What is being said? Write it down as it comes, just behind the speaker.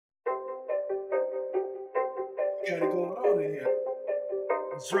got it going on in here.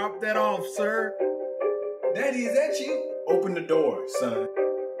 Drop that off, sir. Daddy, is that you? Open the door, son.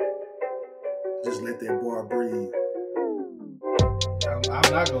 Just let that boy breathe.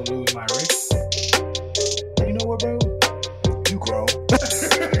 I'm not gonna lose my race. You know what, bro? You grown.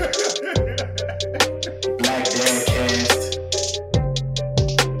 Black Dad Cast.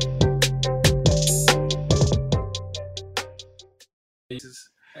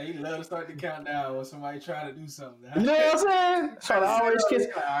 Hey, you love to start the countdown when somebody trying to do something. You know what I'm saying? Trying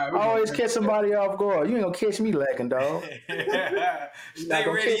to always catch somebody off guard. You ain't gonna catch me lacking, dog. Stay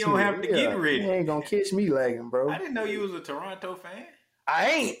ready, you don't have to get ready. You ain't gonna catch me lagging, bro. I didn't know you was a Toronto fan.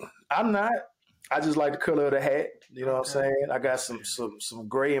 I ain't. I'm not. I just like the color of the hat. You know what I'm saying? I got some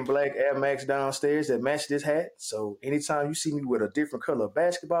gray and black Air Max downstairs that match this hat. So anytime you see me with a different color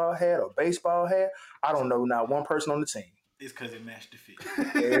basketball hat or baseball hat, I don't know not one person on the team. It's because it matched the fit.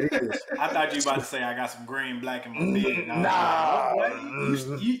 Yeah, it is. I thought you were about to say I got some gray and black in my beard. Nah.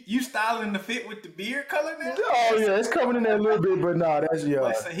 You styling the fit with the beard color now? Oh, yeah. It's coming in there a little bit, but nah, that's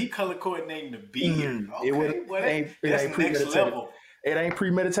Let's say he color coordinating the beard. It ain't next level. It ain't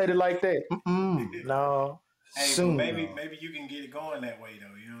premeditated like that. No. Hey, soon, maybe you can get it going that way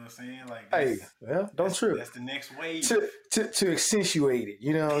though. You know what I'm saying? Like, don't trip. That's the next wave to accentuate it.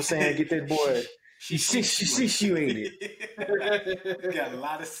 You know what I'm saying? Get that boy. She situated. Got a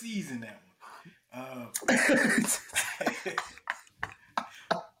lot of C's in that one.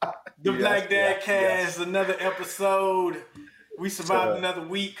 The Black Dad Cast, another episode. We survived another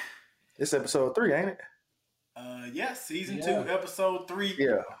week. It's episode 3, ain't it? Season 2, episode 3.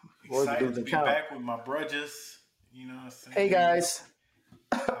 Yeah. Excited to be back with my brothers. You know what I'm saying? Hey guys.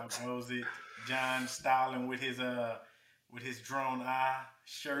 How goes it? John styling with his drone eye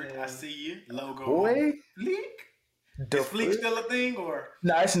shirt. I see you. Logo. Boy. Fleek. Is Fleek still a thing or?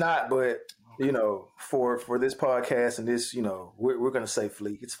 No, it's not, but you know, for this podcast and this, you know, we're gonna say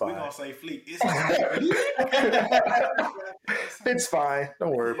Fleek. It's fine. We're gonna say Fleek. It's fine.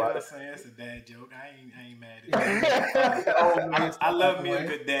 Don't worry about it. It's a dad joke. I ain't mad at it. I love me a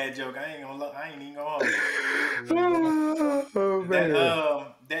good dad joke. I ain't even gonna hold it.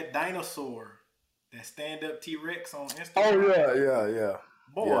 That dinosaur, that stand-up T-Rex on Instagram. Oh yeah.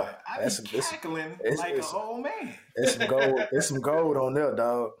 Boy, I be cackling like an old man. It's some gold. It's some gold on there,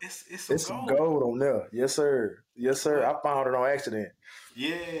 dog. It's some gold on there. Yes, sir. I found it on accident.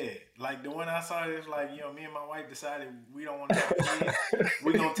 Yeah, like the one I saw, it was like, you know, me and my wife decided we don't want to have kids.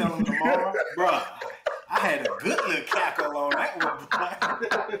 We're going to tell them tomorrow. Bruh, I had a good little cackle on that one.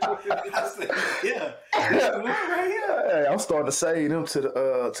 I said, yeah, this the one right here. Hey, I'm starting to save them to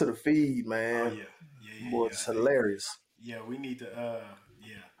the feed, man. Oh, yeah. Boy, it's hilarious. Yeah, we need to,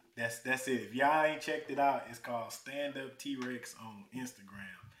 that's it. If y'all ain't checked it out, it's called Stand Up T-Rex on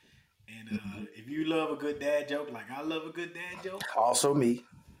Instagram. And if you love a good dad joke, like I love a good dad joke. Also me.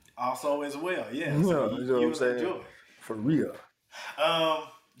 Also as well, yeah. So you know what I'm saying? Enjoy. For real.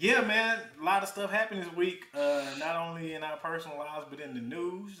 Yeah, man. A lot of stuff happened this week. Not only in our personal lives, but in the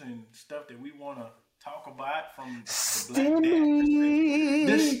news and stuff that we want to talk about from the Black Dad.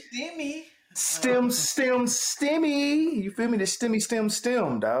 The Stimmy. Stimmy. You feel me? The stim,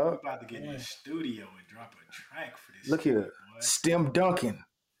 dog. We're about to get in the studio and drop a track for this. Look here. Stim Duncan.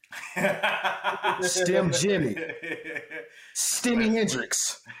 Stim Jimmy. Stimmy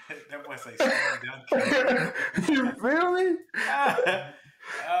Hendrix. That boy say Stim Duncan. You feel me?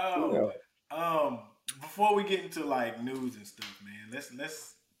 Before we get into like news and stuff, man,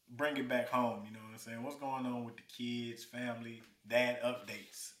 let's bring it back home. You know what I'm saying? What's going on with the kids, family, dad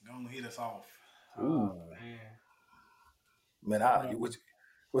updates? Gonna hit us off. Ooh, man,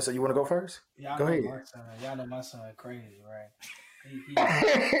 so you want to go first? Go ahead. Y'all know my son crazy, right?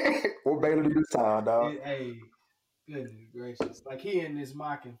 What Baylor do this time, dog? Hey, goodness gracious! Like he in this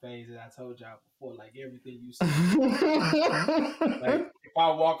mocking phase that I told y'all before. Like everything you see. Like if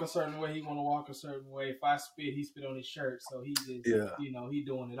I walk a certain way, he want to walk a certain way. If I spit, he spit on his shirt. So he just, you know, he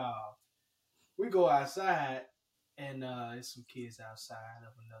doing it all. We go outside, and there's some kids outside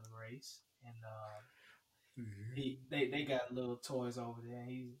of another race, and they got little toys over there.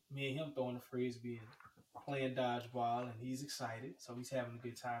 Me and him throwing the frisbee and playing dodgeball, and he's excited, so he's having a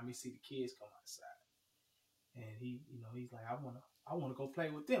good time. He see the kids come outside, and he's like, I wanna go play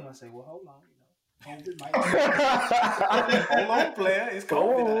with them. I say, well, hold on, COVID might hold on, player. It's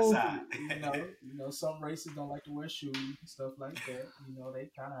COVID outside. You know, some races don't like to wear shoes and stuff like that. You know, they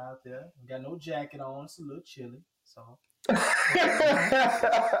kind of out there. Got no jacket on. It's a little chilly, so.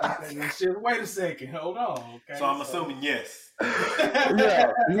 Wait a second. Hold on. Okay. So I'm assuming yes.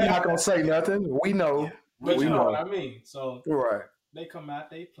 Yeah, we're not gonna say nothing. We know. Yeah. But you know what I mean. So right. they come out,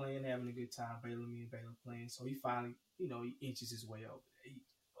 they playing, having a good time. Me and Baylor playing. So he finally, he inches his way over there. He,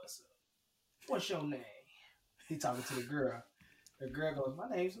 what's up? What's your name? He talking to the girl. The girl goes, my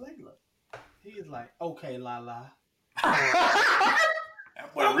name's Layla. He is like, okay, Lala. That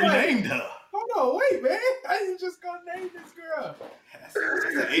boy renamed her. Hold on, wait, man. I ain't just gonna name this girl. That's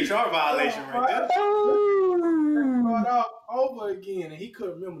an HR violation right there. Brought up over again, and he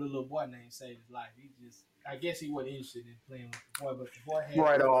couldn't remember the little boy name saved his life. I guess he wasn't interested in playing with the boy, but the boy had.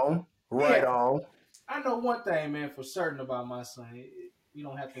 Right on. I know one thing, man, for certain about my son. We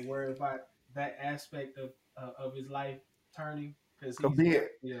don't have to worry about that aspect of his life turning because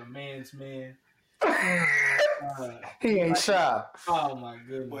he's a man's man. He ain't shy. Oh my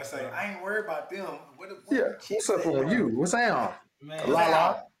goodness! Boy, say I ain't worried about them. What's up with you? What's on? Man,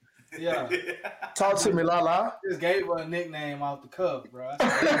 Lala. Yeah. Talk to me, Lala. Just gave her a nickname off the cuff, bro.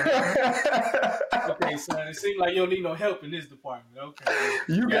 Okay, son. It seems like you don't need no help in this department. Okay.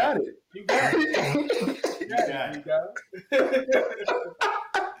 You got it. You got it. You got it.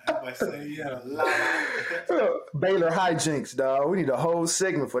 But say, yeah, Baylor hijinks, dog. We need a whole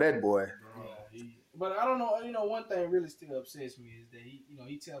segment for that boy. But I don't know. One thing really still upsets me is that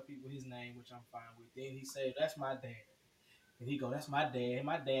he tell people his name, which I'm fine with. Then he say, "That's my dad," and he go, "That's my dad.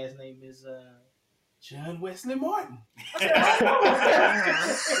 My dad's name is John Wesley Martin."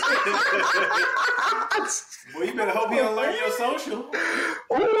 Boy, you better hope he don't learn your social.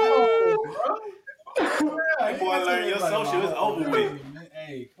 That boy learn your social. It's over with.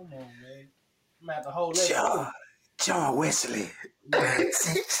 Hey, come on, man. I'm gonna have to hold that. John Wesley.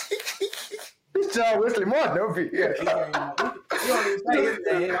 It's John Wesley Martin over here.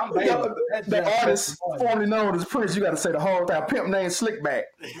 The artist formerly known as Prince, you got to say the whole thing. Pimp name Slickback.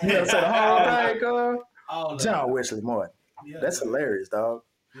 You got to say the whole thing, girl. John Wesley Martin. Yeah, that's hilarious, dog.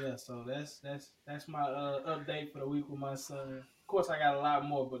 Yeah, so that's my update for the week with my son. Of course, I got a lot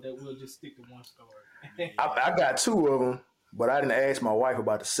more, but we'll just stick to one story. I got two of them, but I didn't ask my wife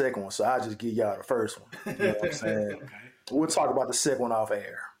about the second one, so I'll just give y'all the first one. You know what I'm saying? Okay. We'll talk about the second one off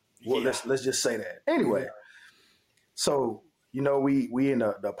air. Well, let's just say that. Anyway, so we in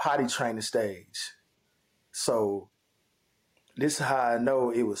the potty training stage. So this is how I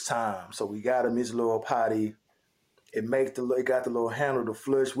know it was time. So we got him his little potty. It got the little handle to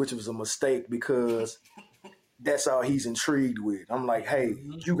flush, which was a mistake because that's all he's intrigued with. I'm like, hey,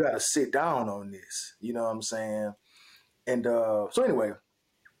 you got to sit down on this. You know what I'm saying? And so anyway,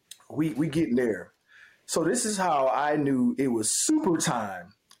 we getting there. So this is how I knew it was super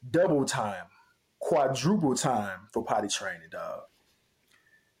time. Double time, quadruple time for potty training, dog.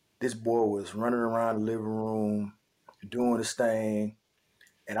 This boy was running around the living room, doing his thing,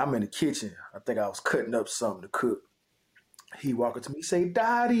 and I'm in the kitchen. I think I was cutting up something to cook. He walked up to me, say,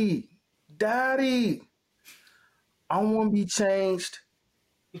 Daddy, I want to be changed.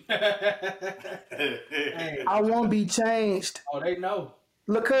 I want to be changed. Oh, they know.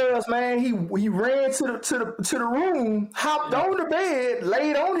 Look, cuz, man, he ran to the room, hopped on the bed,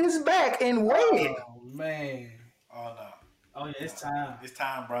 laid on his back, and waited. Oh man. Oh no. Oh yeah, it's time. It's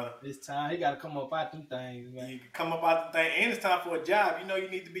time, brother. It's time. He got to come up out them things, man. You come up out the thing, and it's time for a job. You know you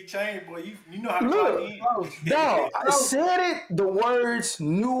need to be changed, boy. You know how to clock in. Dog, I said it. The words,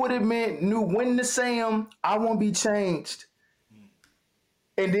 knew what it meant, knew when to say them. I want to be changed,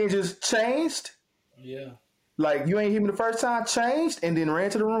 and then just changed. Yeah. Like, you ain't hear me the first time, changed, and then ran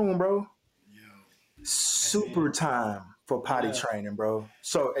to the room, bro. Yo, super time for potty training, bro.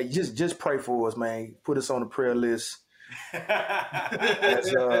 So hey, just pray for us, man. Put us on the prayer list.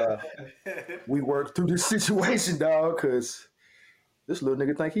 As we work through this situation, dog, because this little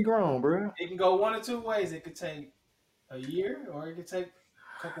nigga think he grown, bro. It can go one or two ways. It could take a year, or it could take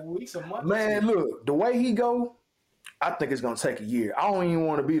a couple weeks, a month. Man, look, the way he go, I think it's going to take a year. I don't even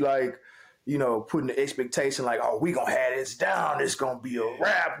want to be like, putting the expectation like, oh, we going to have this down. It's going to be a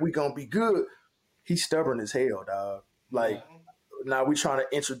wrap. We going to be good. He's stubborn as hell, dog. Like, now we trying to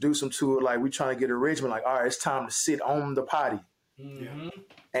introduce him to it. Like, we trying to get a regimen. Like, all right, it's time to sit on the potty. Mm-hmm.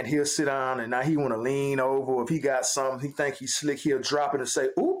 And he'll sit down, and now he want to lean over. If he got something, he think he's slick, he'll drop it and say,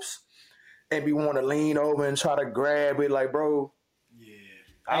 oops. And we want to lean over and try to grab it. Like, bro,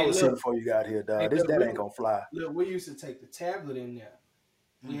 I was here before you got here, dog. That ain't going to fly. Look, we used to take the tablet in there.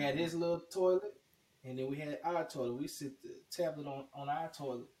 We had his little toilet, and then we had our toilet. We sit the tablet on our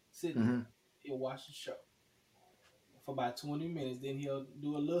toilet, sitting there. He'll watch the show for about 20 minutes. Then he'll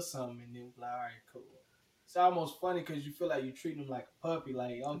do a little something, and then we'll be like, all right, cool. It's almost funny because you feel like you're treating him like a puppy.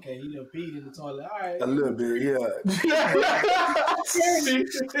 Like, okay, he done peed in the toilet. All right. A little bit, yeah.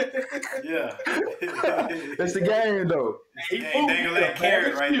 Yeah. That's the game, though. He dangle that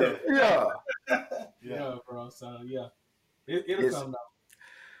carrot right there. Yeah. Yeah, bro. So, yeah. It'll It's come down.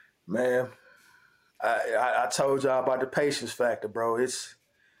 man. I told y'all about the patience factor, bro. It's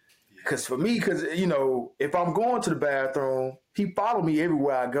because for me, because you know, if I'm going to the bathroom, he follow me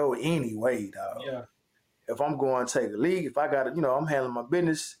everywhere I go anyway, dog. Yeah. If I'm going to take a leak, if I got to, you know, I'm handling my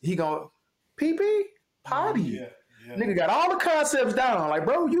business, he gonna pee pee potty. Yeah, yeah. Nigga got all the concepts down. Like,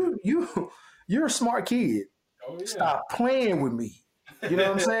 bro, you're a smart kid. Oh yeah. Stop playing with me. You know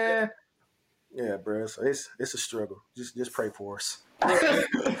what I'm saying? Yeah, bro. So it's a struggle. Just pray for us.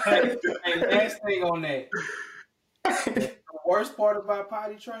 Hey, last thing on that. The worst part about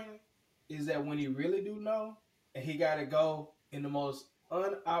potty training is that when he really do know, and he got to go in the most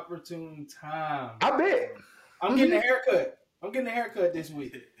unopportune time. I bet. I'm getting a haircut. I'm getting a haircut this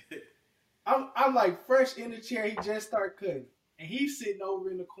week. I'm like fresh in the chair. He just started cutting, and he's sitting over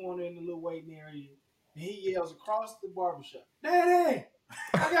in the corner in the little waiting area, and he yells across the barbershop, "Daddy,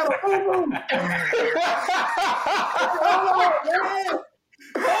 I got a boo boo!"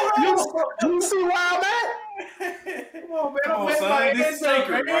 Hold on, man. You see where I'm at? Come on, man. Come on, son. This is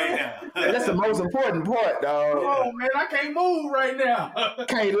sacred right now. That's the most important part, dog. Come on, man. I can't move right now.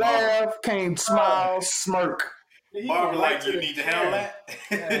 Can't laugh, can't smile, smirk. Barber, like, you need to handle that.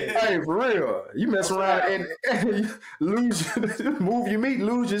 Hey, for real. You mess around and lose, move your meat,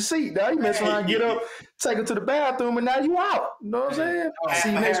 lose your seat. Now you mess around, get up, take it to the bathroom, and now you out. You know what I'm saying? I see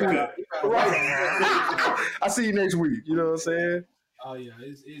you next week. Right. I see you next week. You know what I'm saying? Oh yeah,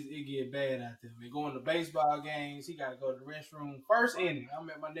 it get bad out there, man. Going to baseball games, he gotta go to the restroom. First inning, I'm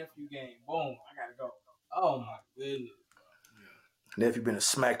at my nephew game. Boom, I gotta go. Oh my goodness. Nephew been to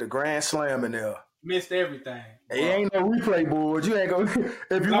smack the grand slam in there. Missed everything. It ain't no replay board. You ain't gonna.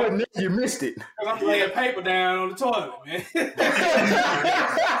 If you wasn't there, you missed it. Cause I'm laying paper down on the toilet, man.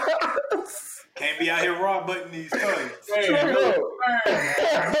 Can't be out here raw butting these toilets. Hey,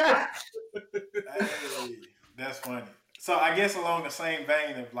 That's funny. So I guess along the same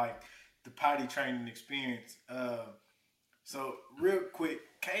vein of like the potty training experience. So real quick,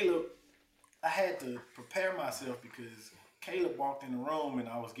 Caleb, I had to prepare myself because Caleb walked in the room and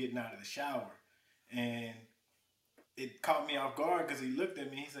I was getting out of the shower, and it caught me off guard because he looked at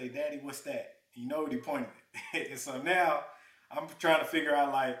me. He said, "Daddy, what's that?" You know what he pointed at. And so now I'm trying to figure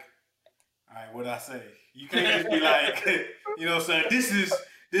out like, all right, what I say? You can't just be like, you know what I'm saying? This is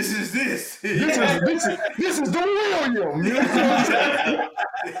this. This is the William.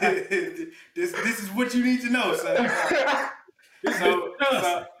 This is what you need to know, son. So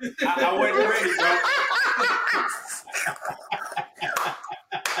I wasn't ready, bro.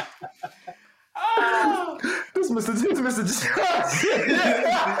 This Mr. Johnson.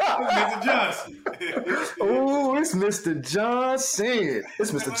 Mr. Johnson. Oh, it's Mr. Johnson.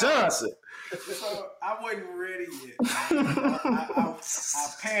 It's Mr. Johnson. So I wasn't ready yet. I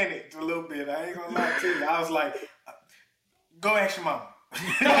panicked a little bit. I ain't gonna lie to you. I was like, "Go ask your mama."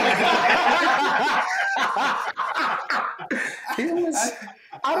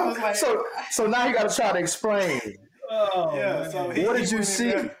 I was like, so now you got to try to explain. Oh, yeah. man. So What did you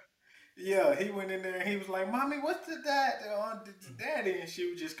see? Yeah, he went in there and he was like, "Mommy, what's the daddy?" And she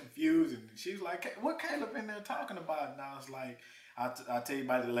was just confused. And she was like, "What Caleb in there talking about?" And I was like, I'll tell you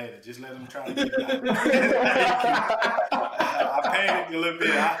about it later. Just let him try to get it out. I panicked a little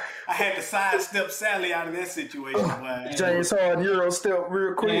bit. I had to sidestep Sally out of that situation. Like, James Harden Euro step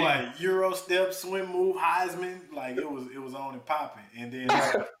real quick. like Euro step, swim move, Heisman. Like it was on and popping. And then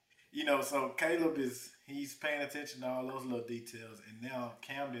you know, so Caleb he's paying attention to all those little details. And now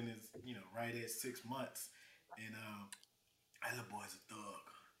Camden is, you know, right at 6 months. And that little boy's a thug.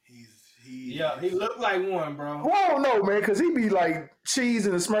 He looked like one, bro. Well, I don't know, man, because he be like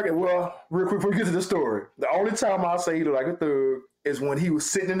cheesing and smirking. Well, real quick before we get to the story, the only time I'll say he look like a thug is when he was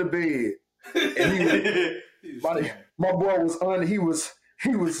sitting in the bed and my boy was he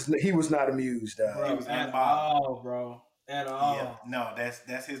was not amused. Bro, he was at all, bro. At all. Yeah, no,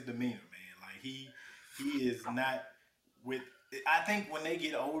 that's his demeanor, man. Like he is not with. I think when they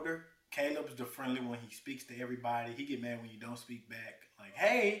get older, Caleb's the friendly one. He speaks to everybody. He get mad when you don't speak back. Like,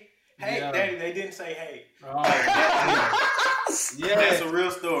 hey, yeah. Daddy, they didn't say hey. Oh, that's a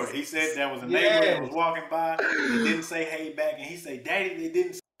real story. He said there was a neighbor that was walking by. They didn't say hey back, and he said, "Daddy, they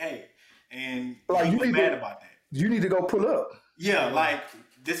didn't say hey," and like, he was mad about that. You need to go pull up. Yeah, like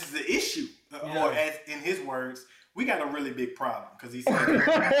this is the issue, or as in his words, we got a really big problem because he said,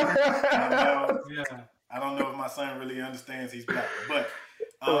 I don't know if my son really understands he's black, but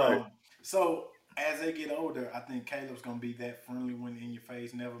so. As they get older, I think Caleb's gonna be that friendly one in your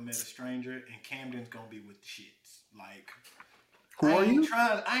face, never met a stranger, and Camden's gonna be with the shits. Like,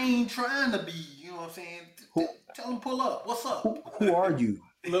 I ain't trying to be, you know what I'm saying? Tell him pull up. What's up? Who are you?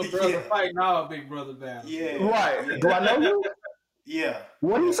 Little brother Yeah. fighting all big brother battles. Yeah. Right. Yeah. Do I know you? Yeah.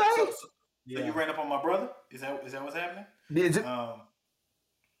 What do you Yeah. say? So you ran up on my brother? Is that what's happening? Did you?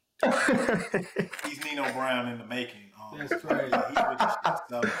 He's Nino Brown in the making. That's crazy. Yeah, he's with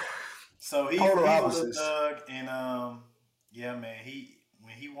the shit. So he's Polar a little opposites. thug, and yeah, man.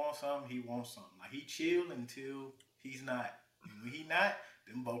 When he wants something, he wants something. Like he chill until he's not, and when he not,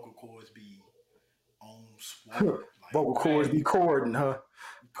 them vocal cords be on swole. Like, Vocal cords be cording, huh?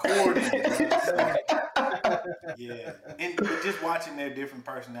 cording, bro. Yeah, but just watching their different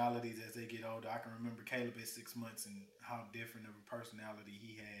personalities as they get older, I can remember Caleb at 6 months and how different of a personality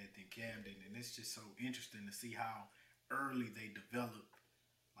he had than Camden, and it's just so interesting to see how early they develop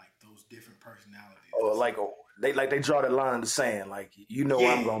like those different personalities. Or they draw the line in the sand, like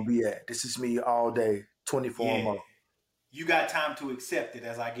where I'm gonna be at. This is me all day, 24 Yeah. months. You got time to accept it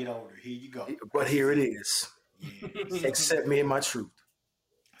as I get older. Here you go. But here it is. Yeah. Accept me in my truth.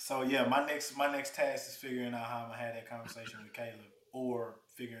 So yeah, my next task is figuring out how I'm gonna have that conversation with Caleb, or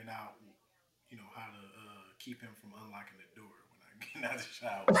figuring out, how to keep him from unlocking the door when I get out of the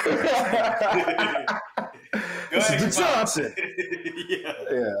shower. Go ahead, Johnson.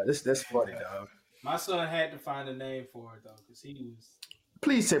 Yeah, that's funny, dog. My son had to find a name for it though, because he was.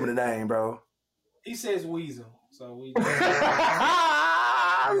 Please tell me the name, bro. He says Weasel, so we.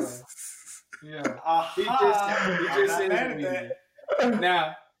 Yeah. He just says Weasel.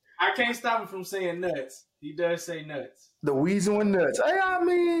 Now, I can't stop him from saying nuts. He does say nuts. The Weasel and nuts. Hey, I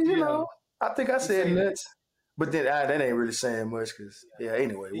mean, I think I said nuts, but then that ain't really saying much because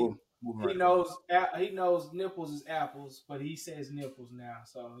Anyway, we'll move on. He knows nipples is apples, but he says nipples now.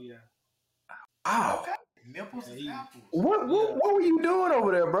 So yeah. Oh, okay. Nipples is apples. What were you doing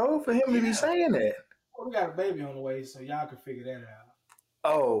over there, bro? For him to be saying that? Well, we got a baby on the way, so y'all can figure that out.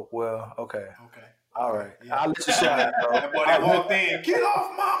 Oh well, okay. All right, I'll let you slide, bro. That boy that walked in, get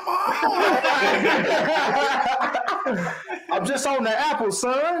off my mom. I'm just on the apple,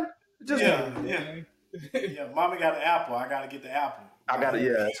 son. Yeah. Mommy got an apple. I gotta get the apple. I gotta,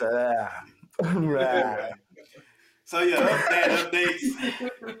 right. So updates.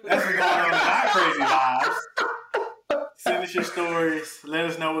 That's what's going on in our crazy lives. Send us your stories. Let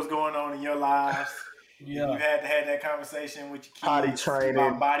us know what's going on in your lives. Yeah. You had to have that conversation with your kids potty training,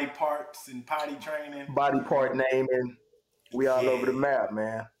 about body parts and potty training, body part naming. We all over the map,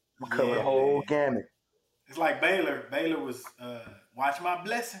 man. We cover the whole gamut. It's like Baylor. Baylor was watch my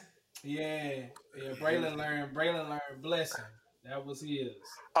blessing. Yeah. Braylon learned blessing. That was his.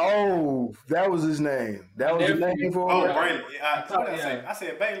 Oh, that was his name. That was his name for him. Oh, Braylon. What did I say? I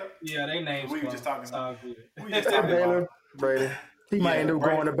said Baylor. Yeah, they names. We were just talking about. We just talking Baylor. about Braylon. He might end up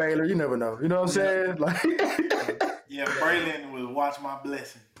going to Baylor. You never know. You know what I'm saying? Like, Braylon was watch my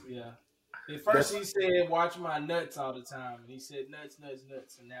blessing. Yeah. At first he said watch my nuts all the time. And he said nuts.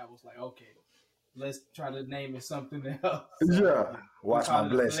 And that was like, okay, let's try to name it something else. So, watch my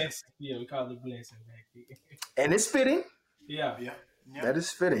blessing. Yeah, we call it blessing back then. And it's fitting. Yeah. That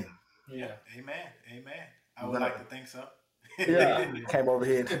is fitting. Yeah. Amen. I would like to think so. Yeah, came over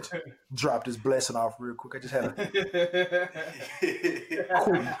here and dropped his blessing off real quick. I just had I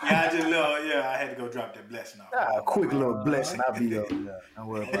had to go drop that blessing off. A quick little blessing. I'll be up. Don't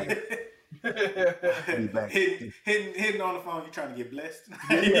worry about it. I'll be back. Hitting on the phone, you trying to get blessed?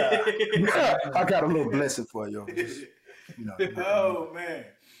 I got a little blessing for you. Just, Oh man.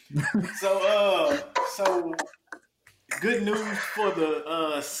 So good news for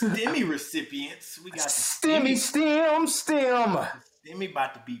the STIMMY recipients. We got the STIMMY STIM STIM. STIMMY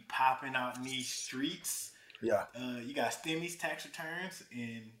about to be popping out in these streets. Yeah. You got STIMMY's tax returns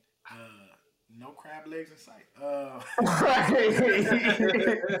and no crab legs in sight.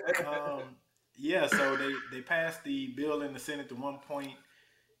 So they passed the bill in the Senate, the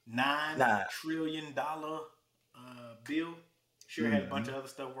 $1.9 trillion bill. Sure had a bunch of other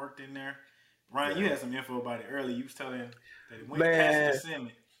stuff worked in there. Ryan, you had some info about it earlier. You was telling that it went past the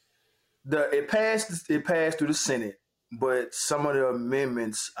Senate. It passed through the Senate, but some of the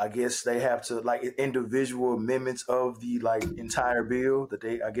amendments, I guess they have to, like, individual amendments of the entire bill that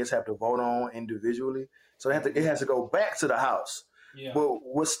they, I guess, have to vote on individually. So it has to go back to the House. Yeah. But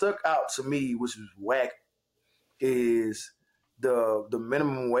what stuck out to me, which was whack, is the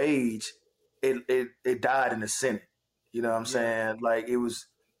minimum wage. It died in the Senate. You know what I'm saying? Like,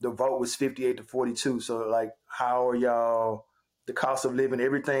 the vote was 58 to 42. So, like, how are y'all? The cost of living,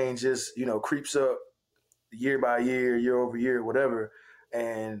 everything just creeps up year by year, year over year, whatever.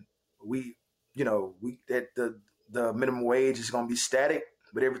 And that the minimum wage is going to be static,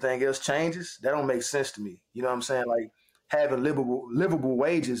 but everything else changes. That don't make sense to me. You know what I'm saying? Like, having livable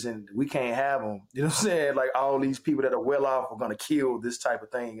wages, and we can't have them. You know what I'm saying? Like all these people that are well off are gonna kill this type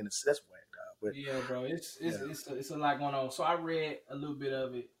of thing, and that's whack, dog. But Yeah, bro, it's a lot going on. So I read a little bit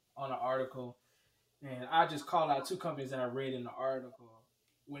of it on an article, and I just call out two companies that I read in the article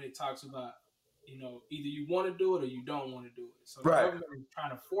when it talks about, either you want to do it or you don't want to do it. So the right. government is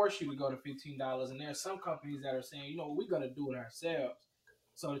trying to force you to go to $15, and there are some companies that are saying, we're gonna do it ourselves.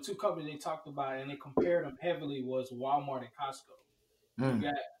 So the two companies they talked about and they compared them heavily was Walmart and Costco. You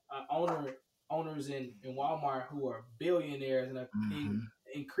got owners in Walmart who are billionaires and are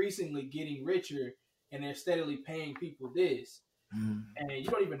increasingly getting richer, and they're steadily paying people this. And you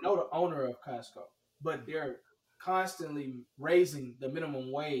don't even know the owner of Costco, but they're constantly raising the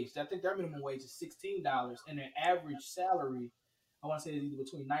minimum wage. I think their minimum wage is $16, and their average salary, I want to say, is either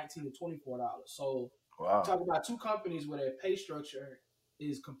between $19 to $24. So Wow. talk about two companies where their pay structure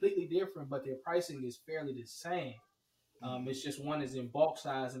is completely different, but their pricing is fairly the same. It's just one is in bulk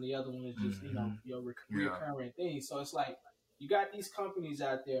size and the other one is just your recurring thing. So it's like you got these companies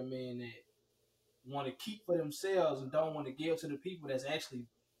out there, man, that want to keep for themselves and don't want to give to the people that's actually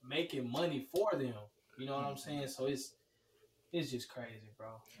making money for them. You know what I'm saying? So it's just crazy,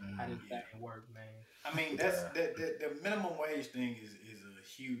 bro. How this thing work, man. I mean, that's the minimum wage thing is a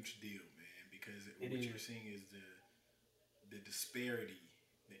huge deal, man, because you're seeing is the disparity,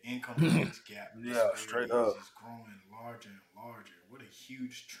 the income wage gap. Straight up, is growing larger and larger. What a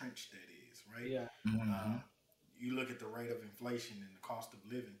huge trench that is, right? Yeah. You look at the rate of inflation and the cost of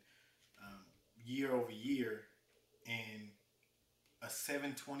living year over year, and a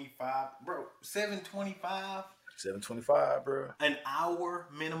 $7.25, bro. $7.25, bro. An hour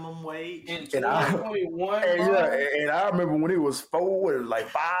minimum wage in 2021. And I remember when it was like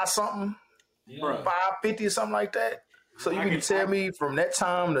 $5 something, bro, $5.50 or something like that. So you can tell me from that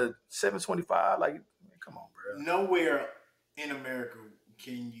time to $7.25, like, man, come on, bro. Nowhere in America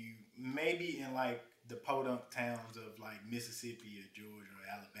can you, maybe in like the podunk towns of like Mississippi or Georgia or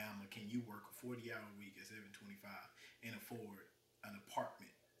Alabama, can you work a 40-hour week at $7.25 and afford an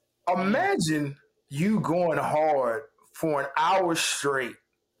apartment? Imagine you going hard for an hour straight,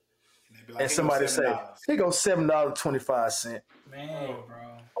 and somebody say, "Here goes $7.25." Man,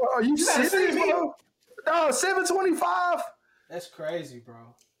 bro. Are you serious, bro? No, $7.25. That's crazy,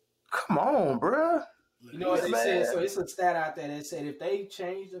 bro. Come on, bro. You know what they said? So it's a stat out there that said if they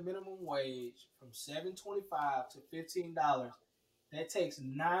change the minimum wage from $7.25 to $15, that takes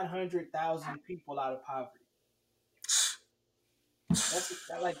 900,000 people out of poverty.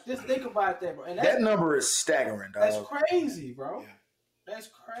 Just think about that, bro. And that number is staggering, dog. That's crazy, bro. Yeah. That's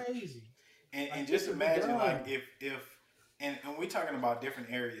crazy. And just imagine, like, if and we're talking about different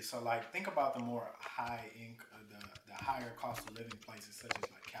areas. So, like, think about the more the higher cost of living places such as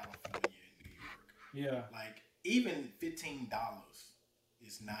like California and New York. Yeah. Like, even $15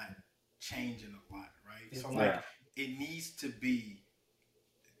 is not changing a lot, right? So, like, it needs to be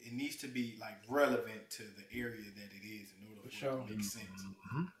like relevant to the area that it is in order for it to make sense.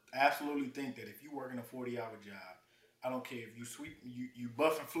 I absolutely think that if you work in a 40-hour job, I don't care if you sweep, you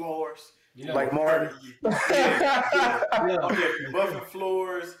buffing floors, like Martin. Okay, if you buffing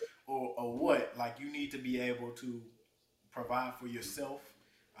floors or what, like you need to be able to provide for yourself,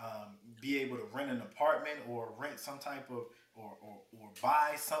 be able to rent an apartment or rent some type of or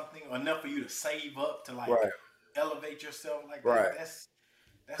buy something enough for you to save up to like elevate yourself like that.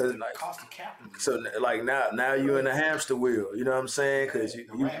 That's the cost of capitalism. So like now you're in a hamster wheel. You know what I'm saying? Because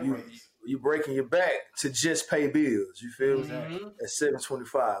you breaking your back to just pay bills. You feel me? At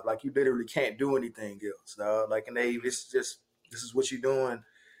 $7.25, like you literally can't do anything else, dog. Like and it's just this is what you're doing.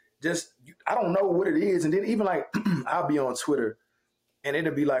 I don't know what it is, and then even like I'll be on Twitter, and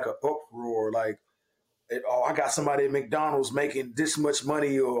it'll be like an uproar, like. I got somebody at McDonald's making this much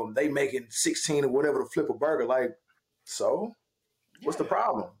money, or they making 16 or whatever to flip a burger. Like, so what's the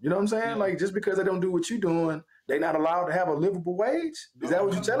problem? You know what I'm saying? Yeah. Like, just because they don't do what you're doing, they not allowed to have a livable wage? Is that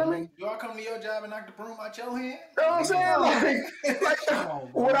what you're telling me? Do I come to your job and knock the broom out your hand? You know what I'm saying? Like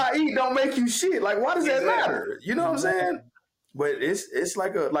what I eat don't make you shit. Like, why does that matter? You know what I'm saying? But it's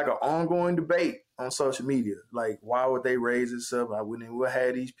like an ongoing debate on social media. Like, why would they raise this up? I wouldn't even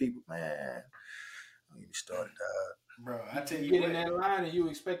have these people, man. Don't get me started, bro. I tell you, get in that line and you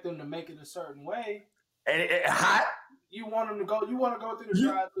expect them to make it a certain way, and it hot. You want them to go. You want to go through the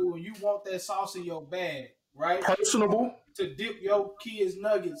drive-through, and you want that sauce in your bag, right? Personable to dip your kids'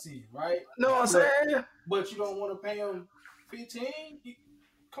 nuggets in, right? Know what I'm saying? But you don't want to pay them $15.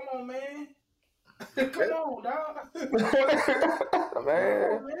 Come on, man. Come on, dog.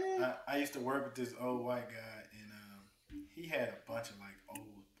 Man. I used to work with this old white guy, and he had a bunch of like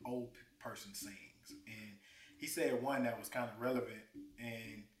old person sayings, and he said one that was kind of relevant,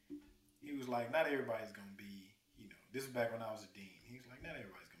 and he was like, not everybody's gonna be, this is back when I was a dean. He was like, not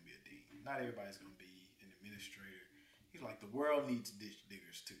everybody's gonna be a dean. Not everybody's gonna be an administrator. He's like, the world needs ditch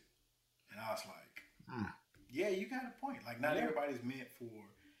diggers too. And I was like, yeah, you got a point. Like, not everybody's meant for,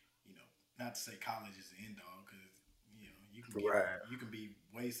 not to say college is the end all, because you can be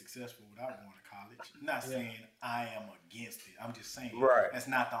way successful without going to college. I'm not saying I am against it. I'm just saying that's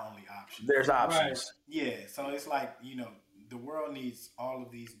not the only option. There's options. Right. Yeah, so it's like, the world needs all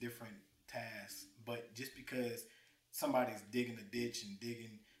of these different tasks, but just because somebody's digging a ditch and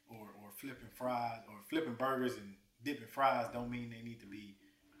digging or flipping fries or flipping burgers and dipping fries don't mean they need to be,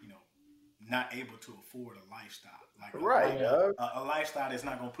 not able to afford a lifestyle. Like a lifestyle that's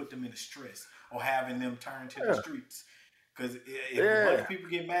not going to put them into stress or having them turn to the streets. Because if a bunch of people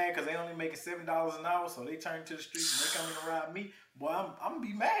get mad because they only making $7 an hour, so they turn to the streets and they come in to rob me, boy, I'm going to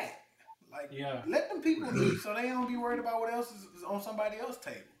be mad. Like, let them people eat so they don't be worried about what else is on somebody else's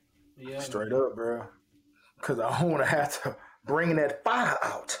table. Yeah. Straight up, bro. Because I don't want to have to bring that fire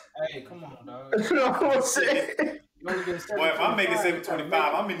out. Hey, come on, dog. You know what I'm saying? Boy, if I'm making $7.25,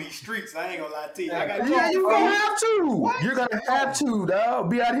 I'm in these streets. I ain't gonna lie to you. You're gonna have to. What? You're gonna have to, dog.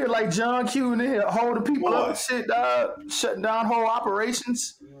 Be out here like John Q and here holding people up and shit, dog. Shutting down whole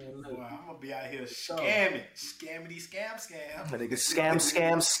operations. Boy, I'm gonna be out here scamming. Scammity scam. That nigga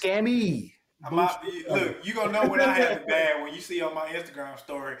scammy. Look, you gonna know when I have it bad when you see on my Instagram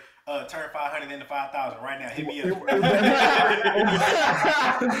story, turn 500 into 5,000 right now. Hit me up.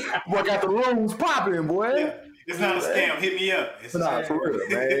 Boy, got the rooms popping, boy. Yeah. It's not a scam. Hit me up. It's not for real,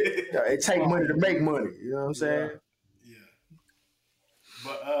 man. It take money to make money. You know what I'm saying? Yeah.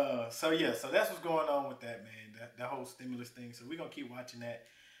 But so that's what's going on with that, man. That whole stimulus thing. So we're gonna keep watching that.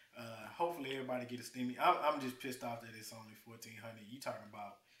 Hopefully everybody get a stimmy. I'm just pissed off that it's only $1,400. You talking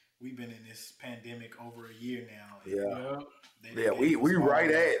about? We've been in this pandemic over a year now. Yeah. We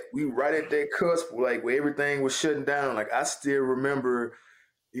right at that cusp, like where everything was shutting down. Like I still remember,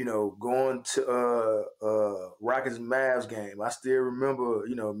 going to Rockets and Mavs game. I still remember,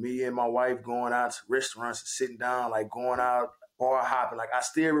 me and my wife going out to restaurants and sitting down, like going out bar hopping. Like I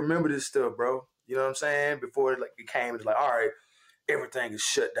still remember this stuff, bro. You know what I'm saying? Before it came, it's like, all right, everything is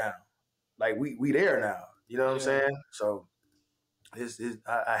shut down. Like we there now. You know what I'm saying? So.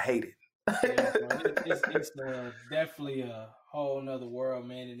 I hate it. It's definitely a whole nother world,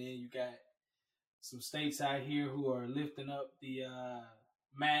 man. And then you got some states out here who are lifting up the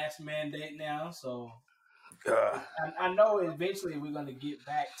mask mandate now. So I know eventually we're going to get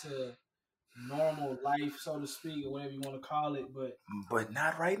back to normal life, so to speak, or whatever you want to call it. But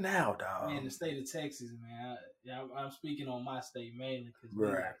not right now, dog. Man, the state of Texas, man. I'm speaking on my state mainly because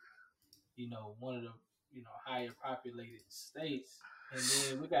we're, one of the higher populated states, and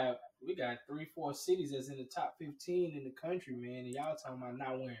then we got 3-4 cities that's in the top 15 in the country, man. And y'all talking about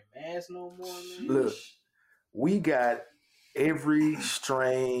not wearing masks no more, man. Look, we got every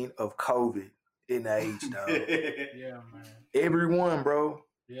strain of COVID in the age, dog. Yeah, man. Everyone, bro.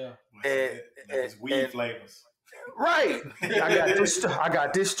 Yeah, and weed flavors. Right. I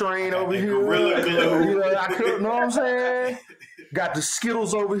got this strain over here. Gorilla glue. Know what I'm saying? Got the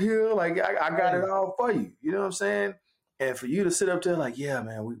Skittles over here. Like I got it all for you. You know what I'm saying? And for you to sit up there like, yeah,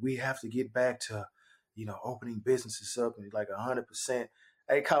 man, we have to get back to, opening businesses up and like 100%.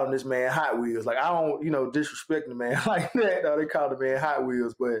 They calling this man Hot Wheels. Like I don't, disrespect the man like that. No, they call the man Hot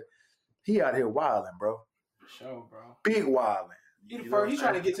Wheels, but he out here wilding, bro. For sure, bro. Big wilding. He's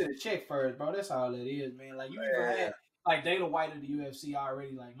trying to get to the check first, bro. That's all it is, man. Like you even had like Dana White of the UFC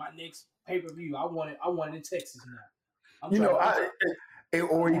already. Like my next pay-per-view, I want it in Texas now.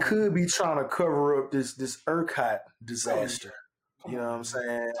 Or he could be trying to cover up this ERCOT disaster. You know what I'm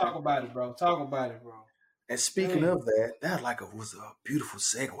saying? Talk about it, bro. And speaking of that was a beautiful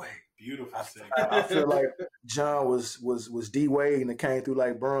segue. Beautiful segue. I feel like John was D Wade and it came through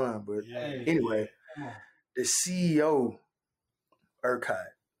like Bron. But anyway, the CEO ERCOT,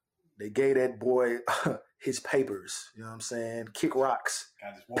 they gave that boy his papers. You know what I'm saying? Kick rocks.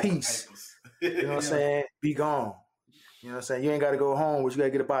 Peace. You know what I'm saying? Be gone. You know what I'm saying? You ain't got to go home, but you got to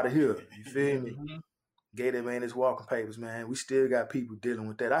get up out of here. You feel me? Mm-hmm. Gave that man his walking papers, man. We still got people dealing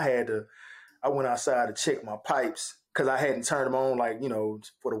with that. I went outside to check my pipes because I hadn't turned them on, like,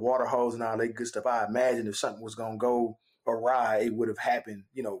 for the water hose and all that good stuff. I imagined if something was going to go awry, it would have happened,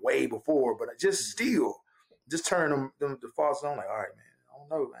 way before. But I just turn them the faucets on, like, all right, man, I don't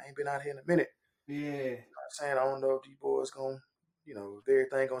know. I ain't been out here in a minute. Yeah. You know what I'm saying? I don't know if these boys going to, if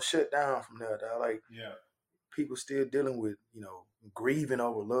everything going to shut down from there, dog. Like, people still dealing with, grieving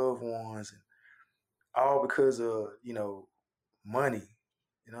over loved ones and all because of, money.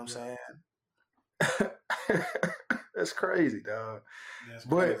 You know what I'm saying? That's crazy, dog. That's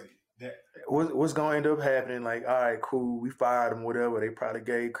But crazy. That what's going to end up happening? Like, all right, cool, we fired him, whatever. They probably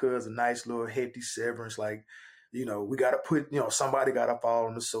gave Cuz a nice little hefty severance. Like, we got to put, somebody got to fall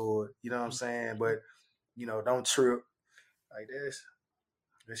on the sword. You know what I'm saying? But don't trip. Like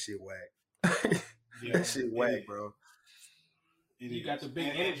that shit whack. yeah, That shit whack, bro. You got the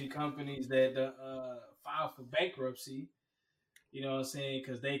big energy companies that file for bankruptcy. You know what I'm saying?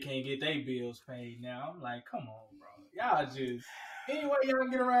 Because they can't get their bills paid now. I'm like, come on, bro. Y'all just any way y'all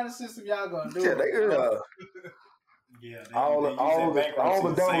get around the system, y'all gonna do it. Yeah, all the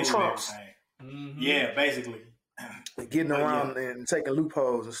Donald Trumps. Mm-hmm. Yeah, basically getting around and taking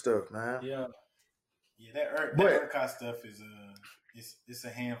loopholes and stuff, man. Yeah, that ERCOT stuff is it's a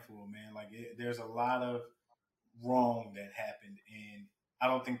handful, man. Like there's a lot of wrong that happened, and I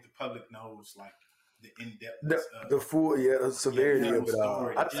don't think the public knows like the in-depth the full severity of it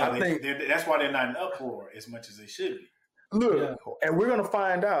all. I think that's why they're not in uproar as much as they should be. Look, and we're gonna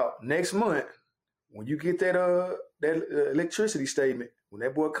find out next month when you get that electricity statement. When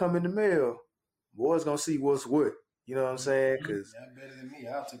that boy come in the mail, boy's gonna see what's what. You know what I'm saying? Because that's better than me.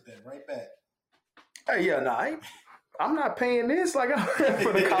 I'll take that right back. Hey, I'm not paying this. Like I'm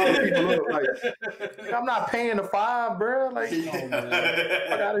for the call people up. Like I'm not paying the $5, bro. Like I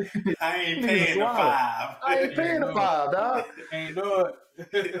ain't paying the $5. I ain't paying the $5, dog. Ain't do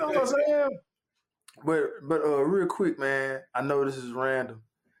it. You know what I'm saying? But real quick, man. I know this is random,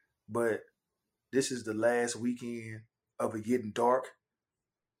 but this is the last weekend of it getting dark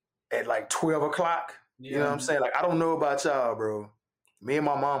at like 12 o'clock. You know what I'm saying? Like I don't know about y'all, bro. Me and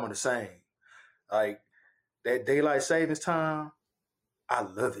my mom are the same. Like that daylight savings time, I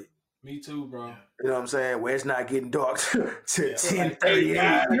love it. Me too, bro. You know what I'm saying? Where it's not getting dark to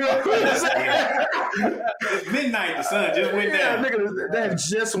 10:38. You know what I'm saying? It's midnight. The sun just went down. Nigga, that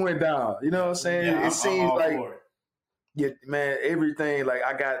just went down. You know what I'm saying? Yeah, it seems like man, everything like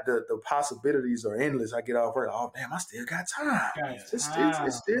I got the possibilities are endless. I get off work. Oh damn, I still got time. It's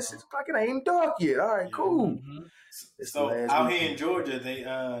like it ain't dark yet. All right, cool. Mm-hmm. So out here in Georgia, they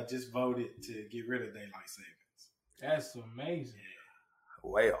just voted to get rid of daylight savings. That's amazing.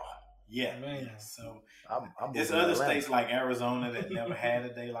 Well, man. So I'm there's other states like Arizona that never had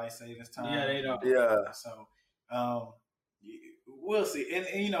a daylight savings time. Yeah, they don't. Yeah. So we'll see. And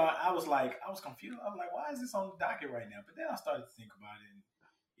I was confused. I was like, why is this on the docket right now? But then I started to think about it,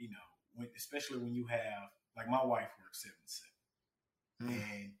 and especially when you have like my wife works 7 to 7,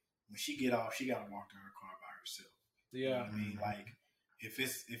 and when she get off, she got to walk to her car by herself. Yeah, you know what I mean, like if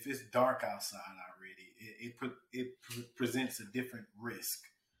it's dark outside already, it presents a different risk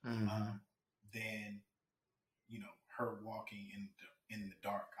than her walking in the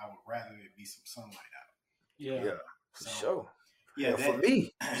dark. I would rather it be some sunlight out. Yeah, for sure. Yeah, for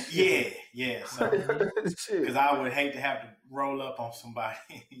me. Yeah. So, because I would hate to have to roll up on somebody.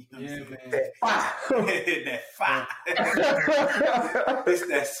 You know man. That fire. It's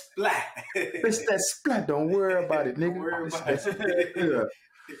that splat. It's that splat. Don't worry about it, nigga. Don't worry about it.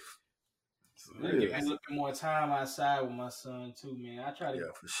 I get a little bit more time outside with my son too, man. I try to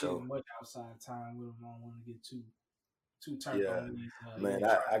get for sure. as much outside time with him. I don't want to get too turned on these. Man,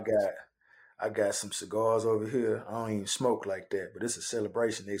 I got some cigars over here. I don't even smoke like that, but it's a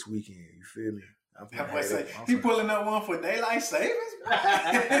celebration next weekend. You feel me? He pulling up one for daylight savings?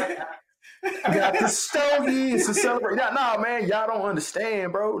 Got the stogie. It's a celebration. Nah, man, y'all don't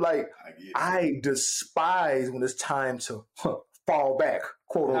understand, bro. Like, I despise when it's time to fall back,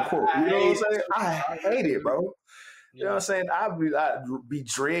 quote unquote. You know what I'm saying? I hate it, bro. You know what I'm saying? I'd be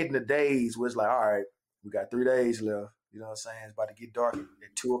dreading the days where it's like, all right, we got 3 days left. You know what I'm saying? It's about to get dark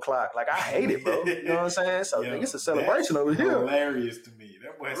at 2 o'clock. Like, I hate it, bro. You know what I'm saying? So, it's a celebration over here. Hilarious to me.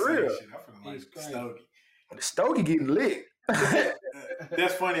 That boy saying shit. I feel like stogie. The stogie getting lit.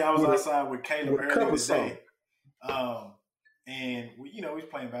 That's funny. I was outside with Caleb earlier today. And we was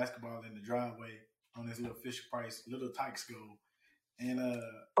playing basketball in the driveway on this little Fisher Price, little Tykes goal. And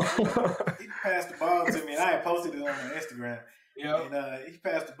he passed the ball to me. And I had posted it on my Instagram. Yeah. And he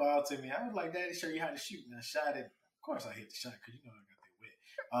passed the ball to me. I was like, Daddy, show you how to shoot. And I shot it. Of course I hit the shot because I got that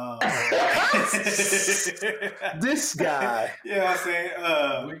wet. This guy. You know what I'm saying?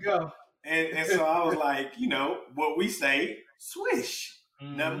 Here we go. And so I was like, what we say, swish.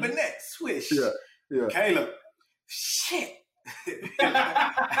 Nothing but net, swish. Yeah. Caleb, shit.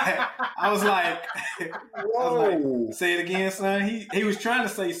 I was like, say it again, son. He was trying to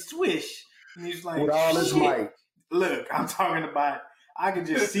say swish. And he was like, with all his might. Look, I'm talking about, I could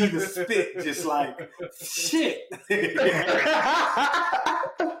just see the spit, just like, shit.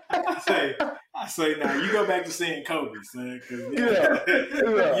 I say now you go back to seeing Kobe, son, because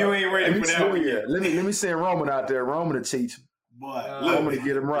Yeah. you ain't ready for that one yet. Let me send Roman out there. Roman to teach him. Boy, Roman to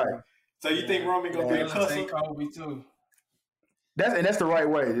get him right. So you think Roman gonna be a cusser? Kobe too. That's the right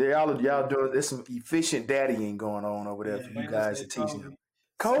way. Y'all doing. There's some efficient daddying going on over there for you guys to teach him.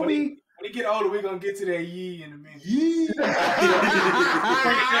 Kobe. When he get older, we're gonna get to that yee in a minute. Yee. Bringing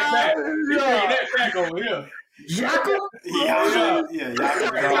that back over here. Yaka? Yeah.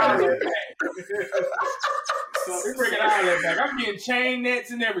 We bringing all that back. I'm getting chain nets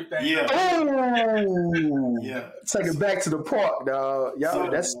and everything. Yeah. Oh. Yeah. Take it back to the park, dog.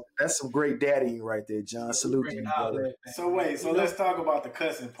 Y'all, that's some great daddying right there, John. Salute to you, brother. So wait, let's talk about the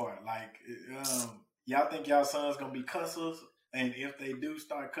cussing part. Like, y'all think y'all sons gonna be cussers? And if they do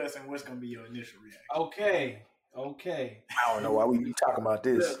start cussing, what's gonna be your initial reaction? Okay. I don't know why we be talking about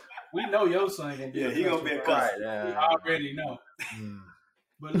this. Look, we know your son gonna be he gonna be a cusser. We already know.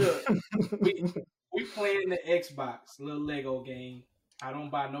 But look, we playing the Xbox, little Lego game. I don't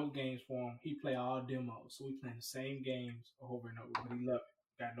buy no games for him. He play all demos. So we playing the same games over and over. But he love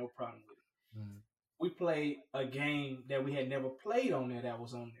it. Got no problem with it. We played a game that we had never played on there that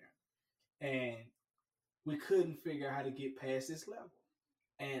was on there. And we couldn't figure out how to get past this level.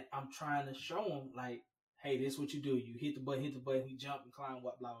 And I'm trying to show him, like, hey, this is what you do. You hit the button, he jump and climb,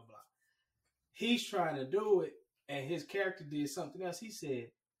 blah, blah, blah. He's trying to do it, and his character did something else. He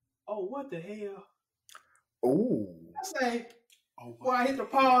said, oh, what the hell? Oh. I say, boy, I hit the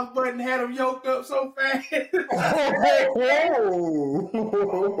pause button, had him yoked up so fast. What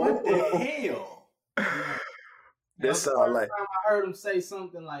the hell? That sound like I heard him say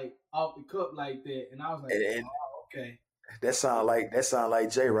something like off the cup like that, and I was like, oh, okay. That sound like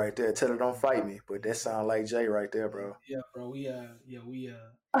Jay right there. Tell her don't fight me, but that sound like Jay right there, bro. Yeah, bro. We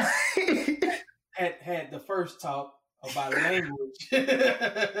had the first talk about language.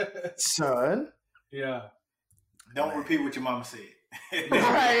 Son. Yeah. Don't repeat what your mama said.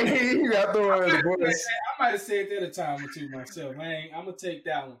 Right. You got the word, boys. I might have said that a time or two myself. Man, I'm gonna take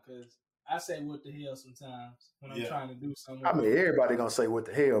that one because I say what the hell sometimes when I'm trying to do something. I mean, everybody gonna say what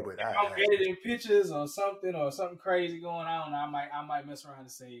the hell, but I'm editing pictures or something crazy going on. I might mess around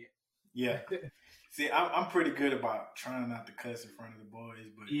and say it. Yeah. See, I'm pretty good about trying not to cuss in front of the boys,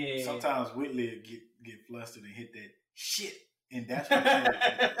 but sometimes Whitley get flustered and hit that shit, and that's what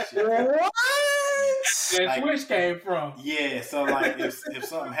what? That switch came from. Yeah, so like if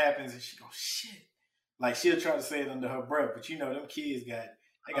something happens and she goes shit, like she'll try to say it under her breath, but you know them kids got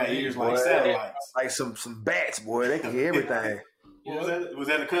ears like satellites, like some bats, boy. They can hear everything. Was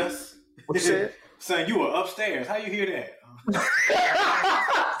that a cuss? What you said? Son, you were upstairs. How you hear that?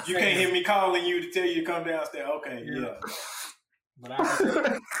 You can't hear me calling you to tell you to come downstairs. Okay, yeah. But I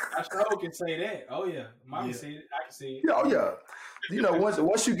sure can say that. Oh yeah, Mama said it. I can say it. Oh yeah. You know,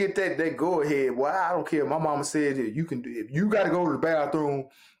 once you get that go ahead, well, I don't care. My mama said that you can do. If you got to go to the bathroom,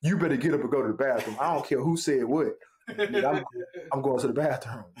 you better get up and go to the bathroom. I don't care who said what. I'm going to the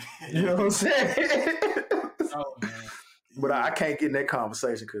bathroom. You know what I'm saying? Oh man. But I can't get in that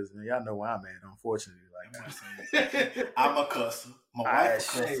conversation because y'all know where I'm at. Unfortunately, I'm a cusser. My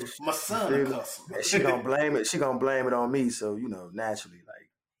wife a cusser. My son a cusser. And she gonna blame it. She gonna blame it on me. So naturally, like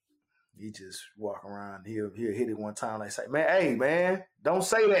he just walk around. He'll hit it one time. Like say, man, hey man, don't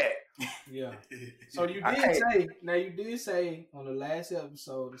say that. Yeah. So you did say on the last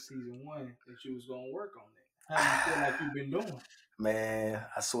episode of season 1 that you was gonna work on that. How do you feel like you've been doing? Man,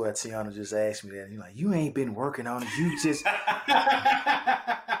 I swear Tiana just asked me that. He's like, you ain't been working on it. You just,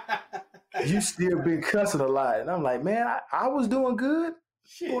 you still been cussing a lot. And I'm like, man, I was doing good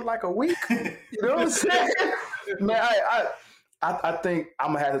for like a week. You know what I'm saying? Man, I think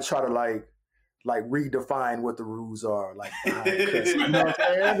I'm gonna have to try to like redefine what the rules are. Like, you know what I'm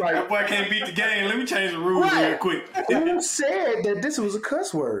saying? Like, that boy can't beat the game. Let me change the rules real quick. Who said that this was a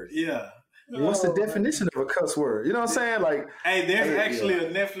cuss word? Yeah. What's the definition of a cuss word? You know what I'm saying? Like, hey, there's actually a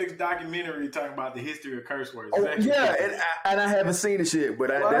Netflix documentary talking about the history of curse words. And I haven't seen it yet, but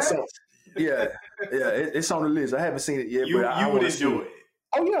that's it's on the list. I haven't seen it yet, but I would enjoy it.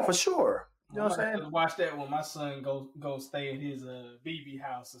 Oh yeah, for sure. You know what I'm saying? Watch that when my son go stay in his BB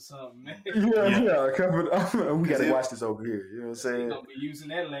house or something. Yeah. We gotta watch this over here. You know what I'm saying? He's gonna be using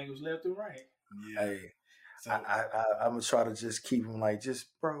that language left and right. Yeah. Hey, so I'm gonna try to just keep him like,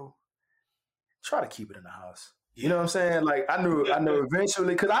 bro. Try to keep it in the house. You know what I'm saying? Like I know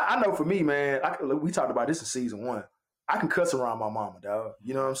eventually, because I know for me, man, we talked about this in season 1. I can cuss around my mama, dog.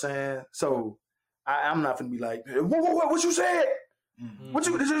 You know what I'm saying? So I'm not gonna be like, what you said? Mm-hmm. What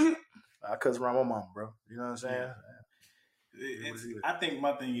you? I cuss around my mama, bro. You know what I'm saying? Yeah. I think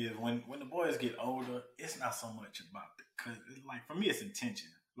my thing is when the boys get older, it's not so much about because like for me it's intention.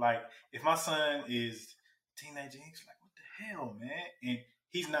 Like, if my son is a teenager, he's like, what the hell, man? And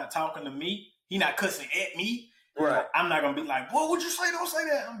he's not talking to me. He not cussing at me. Right. I'm not going to be like, boy, what'd you say? Don't say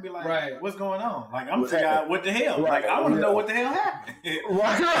that. I'm going to be like, Right. what's going on? Like, I'm figuring out what the hell. Right. Like, I want to know what the hell happened.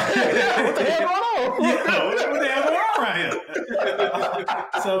 What the hell going on? Yeah, what the hell going on right here?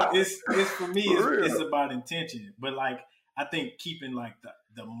 So it's for me, it's about intention. But like, I think keeping like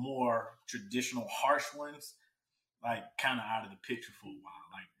the more traditional harsh ones, like kind of out of the picture for a while.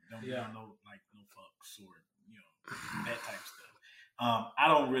 Like, don't be on no fucks or that type of stuff. I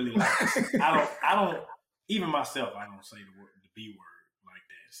don't really like. I don't. Even myself, I don't say the B word like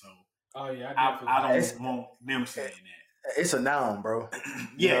that. So, I don't want them saying that. It's a noun, bro.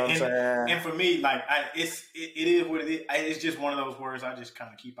 Yeah, and for me, like, it is what it is. It's just one of those words I just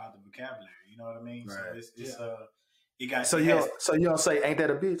kind of keep out the vocabulary. You know what I mean? Right. So it got. So you don't say, "Ain't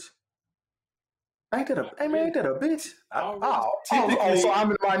that a bitch"? Ain't that a bitch? So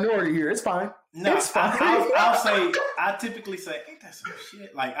I'm in the minority here. It's fine. No, it's fine. I'll typically say, ain't that some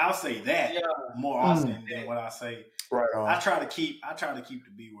shit? Like, I'll say that more often than what I say. Right on. I try to keep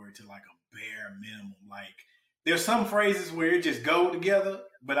the B word to like a bare minimum. Like, there's some phrases where it just go together,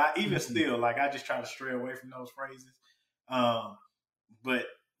 but I even still, like, I just try to stray away from those phrases. But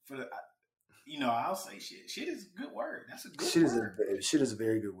for the, I'll say shit. Shit is a good word. That's a good word. Shit is a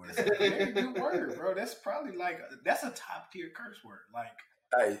very good word. That's a very good word, bro. That's probably that's a top tier curse word. Like,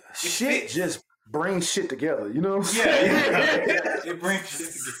 hey, shit just brings shit together. You know what I'm saying? Yeah. It brings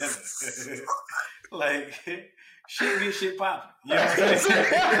shit together. Like, shit get shit popping. You know what I'm saying?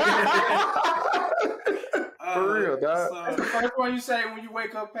 For real, dog. That's the first one you say when you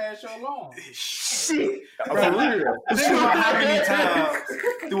wake up past your alarm. Shit. For Bro, real. Think about how many times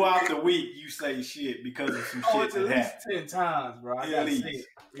throughout the week you say shit because of some shit it's at least 10 times, bro. I gotta say it.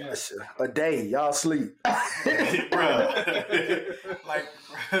 Yeah. A day, y'all sleep. Bro. Like,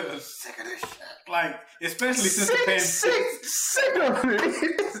 bro, sick of this shit. Like, especially since the pandemic. Sick of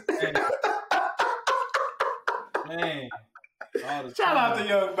it. Man. Shout out to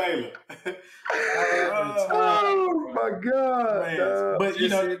Young Baylor. Oh my God. Man. But you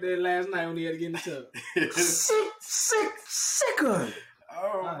know that last night when he had to get in the tub. sick of it.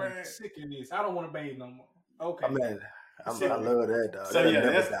 Oh, I'm man. sick of this. I don't want to bathe no more. Okay. Man, I love that, dog. So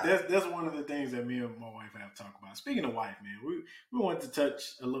that's one of the things that me and my wife have talked about. Speaking of wife, man, we wanted to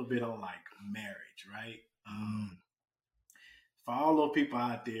touch a little bit on like marriage, right? For all those people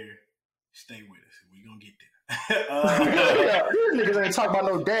out there, stay with us. We're gonna get there. Niggas ain't talking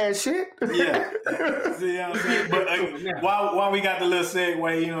about no dad shit. Yeah. See what I'm saying? But while we got the little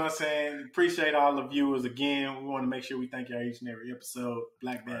segue, you know what I'm saying? Appreciate all the viewers again. We want to make sure we thank y'all each and every episode.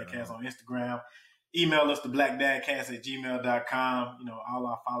 Black Dadcast on Instagram. Email us to blackdadcast@gmail.com. All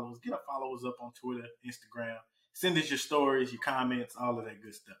our followers. Get our followers up on Twitter, Instagram. Send us your stories, your comments, all of that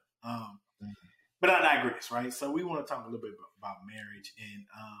good stuff. But I digress, right? So we want to talk a little bit about marriage. And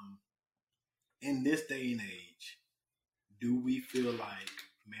in this day and age, do we feel like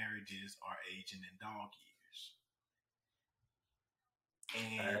marriages are aging in dog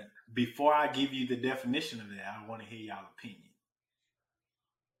years? And before I give you the definition of that, I want to hear y'all opinion.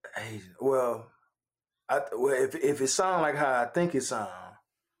 Well, if it sounds like how I think it sounds,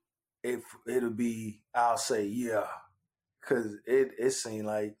 it'll be, I'll say yeah, because it seemed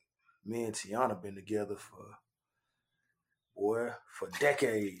like me and Tiana been together for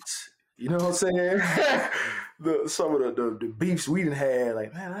decades. You know what I'm saying? Some of the beefs we done had,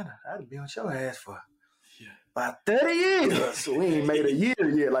 like, man, I'd be on your ass for about 30 years. So we ain't made a year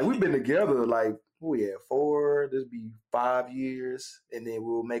yet. Like, we've been together, like, we had 4, this be 5 years, and then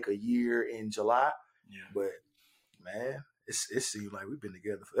we'll make a year in July. Yeah. But, man, it seems like we've been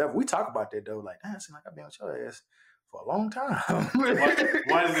together forever. We talk about that, though, like, it seems like I've been on your ass for a long time.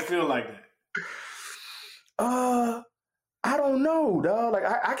 Why does it feel like that? I don't know, dog. Like,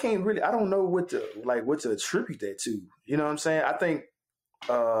 I can't really, I don't know what to attribute that to. You know what I'm saying? I think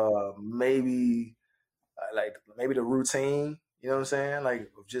maybe the routine, you know what I'm saying? Like,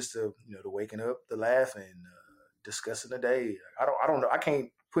 just the waking up, the laughing, discussing the day. I don't know. I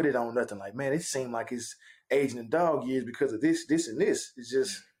can't put it on nothing like, man, it seemed like it's aging in dog years because of this, and this. It's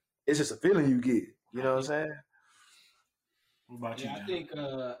just a feeling you get. You know what I'm saying? What about you, John? I think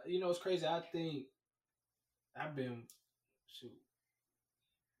it's crazy. I think I've been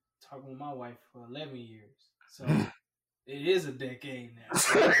talking with my wife for 11 years. So it is a decade now.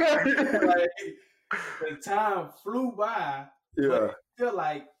 Like, the time flew by, but I feel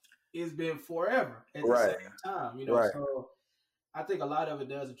like it's been forever at the same time. So I think a lot of it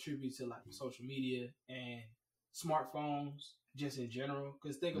does attribute to like social media and smartphones just in general.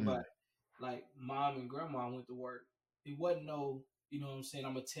 Because think about it, like mom and grandma went to work. It wasn't no you know what I'm saying,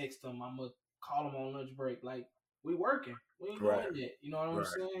 I'm gonna text them, I'm gonna call them on lunch break. Like, we working. We ain't Right. doing that. You know what I'm Right.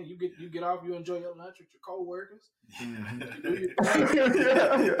 saying? You get off, you enjoy your lunch with your coworkers. Mhm. You do your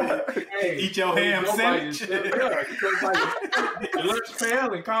thing. Hey, Eat your ham sandwich. Yeah, your lunch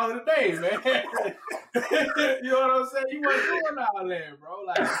fail and call it a day, man. You know what I'm saying? You wasn't doing all that, bro.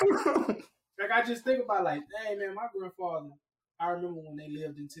 Like I just think about like, dang man, my grandfather. I remember when they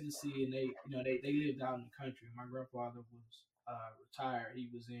lived in Tennessee and they lived out in the country. My grandfather was retired. He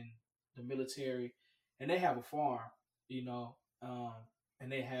was in the military, and they have a farm,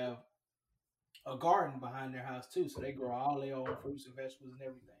 and they have a garden behind their house too. So they grow all their own fruits and vegetables and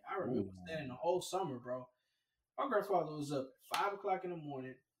everything. I remember standing the whole summer, bro. My grandfather was up at 5 o'clock in the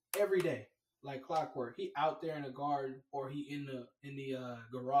morning every day, like clockwork. He out there in the garden or he in the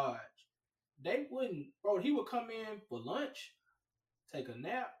garage. They wouldn't, bro. He would come in for lunch, take a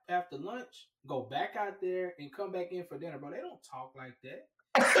nap after lunch, go back out there, and come back in for dinner, bro. They don't talk like that.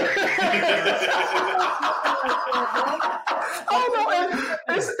 Oh no,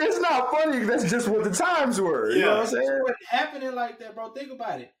 it's not funny. That's just what the times were. You know what I'm saying? It wasn't happening like that, bro. Think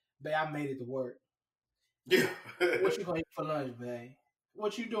about it. Babe, I made it to work. Yeah. What you gonna eat for lunch, babe?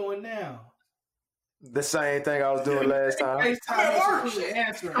 What you doing now? The same thing I was doing last time. FaceTime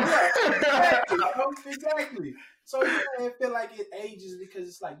answering. Exactly. So I feel like it ages because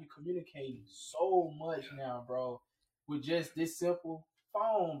it's like you communicating so much now, bro, with just this simple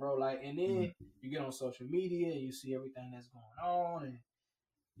phone, bro. Like, and then you get on social media and you see everything that's going on, and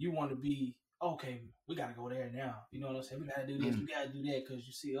you want to be okay. We gotta go there now. You know what I'm saying? We gotta do this. We gotta do that because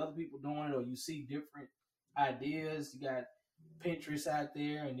you see other people doing it, or you see different ideas. You got Pinterest out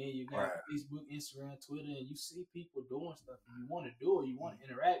there, and then you got Facebook, Instagram, Twitter, and you see people doing stuff, and you want to do it, you want to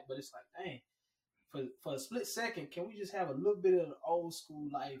interact, but it's like, dang, for a split second, can we just have a little bit of the old school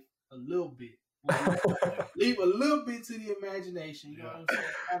life, a little bit, leave a little bit to the imagination, you know what I'm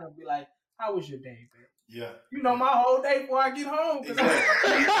saying? Kind of be like, how was your day, babe? Yeah. You know, my whole day before I get home.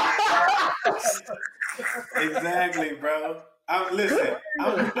 Exactly, bro.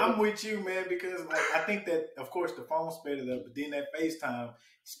 I'm with you, man, because like I think that of course the phone sped it up, but then that FaceTime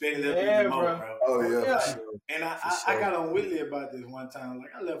sped it up even more, bro. Oh yeah. For sure. And I got on Whitley about this one time.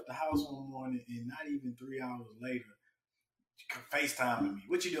 Like I left the house one morning, and not even 3 hours later, she FaceTiming me.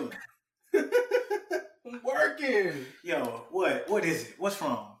 What you doing? I'm working. Yo, what is it? What's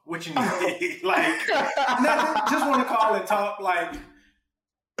wrong? What you need? Like nothing. Just want to call and talk. Like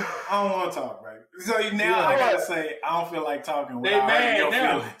I don't want to talk, right? So now I gotta say I don't feel like talking without hurting your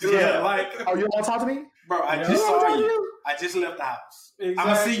feelings. Yeah, like oh, you want to talk to me, bro? I just saw you. I just left the house. Exactly. I'm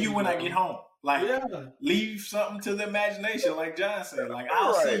gonna see you when I get home. Like, leave something to the imagination, like John said. Like,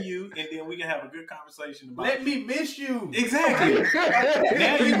 I'll see you, and then we can have a good conversation about Let me miss you. Exactly.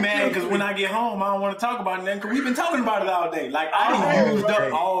 Now you mad because when I get home, I don't want to talk about it because we've been talking about it all day. Like, I used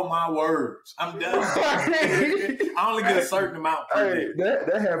up all my words. I'm done. I only get a certain amount per day.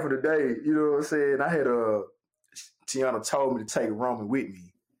 That happened today. You know what I'm saying? I had Tiana told me to take Roman with me.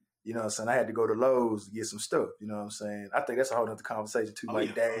 You know what I'm saying? I had to go to Lowe's to get some stuff. You know what I'm saying? I think that's a whole other conversation too,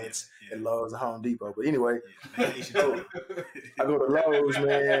 dads and Lowe's and Home Depot. But anyway, I go to Lowe's,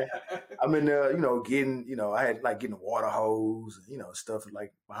 man. I'm in there, getting, I had like getting a water hose, and, stuff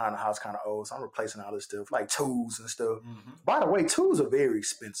like behind the house kind of old. So I'm replacing all this stuff, like tools and stuff. Mm-hmm. By the way, tools are very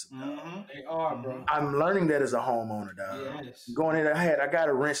expensive. Mm-hmm. They are, bro. I'm learning that as a homeowner, dog. Yes. Going in, I got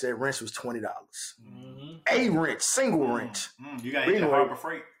a wrench. That wrench was $20. Mm-hmm. A wrench, single wrench. Mm-hmm. You got to hit the Harbor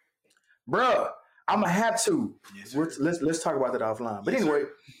Freight. Bruh, I'm gonna have to. Yes, let's talk about that offline. But anyway,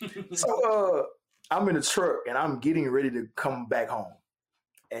 so I'm in the truck and I'm getting ready to come back home,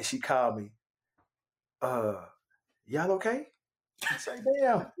 and she called me. Y'all okay? I say,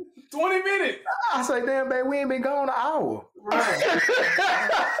 damn. 20 minutes. I say, damn, babe, we ain't been gone an hour. Right.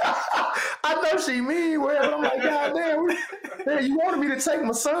 I know she mean well, but I'm like, God damn, you wanted me to take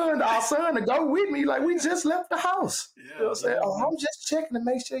our son to go with me. Like, we just left the house. Yeah, you know what I'm saying? Oh, I'm just checking to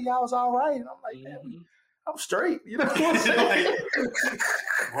make sure y'all was all right. And I'm like, damn, I'm straight. You know what I'm saying?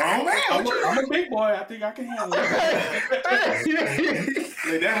 Wrong man. I'm a big boy. I think I can handle it.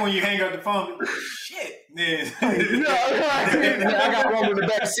 Like, that's when you hang up the phone. Shit. Yeah. I got one in the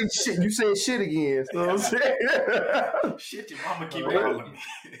back seat. Shit, you said shit again. You know what I'm saying? Shit, your mama keep calling me.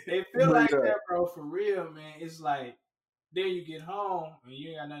 It feel like that, bro. For real, man. It's like, then you get home and you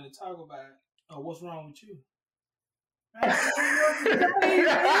ain't got nothing to talk about. Oh, what's wrong with you? You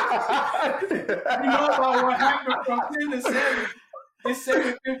know about what happened from 10 to 7. It's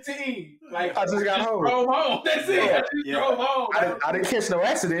 7:15. Like, I just got home. Drove home. That's it. I just drove home. I didn't catch no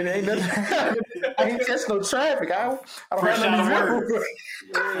accident. Ain't nothing. ain't catch no traffic. I don't Fresh have out no of words.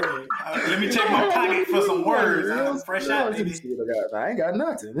 Yeah. Let me check my pocket for some words. I'm fresh out, Let me see what I got. I ain't got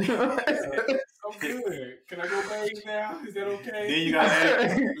nothing. I'm good. Can I go bathe now? Is that okay? Then you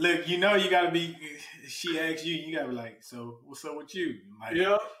gotta look. You know you gotta be. She asks you. You gotta be like, so what's up with you? Like,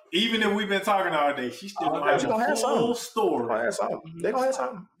 Yeah. even if we've been talking all day, she still gonna have gonna a have full something. story. They gonna have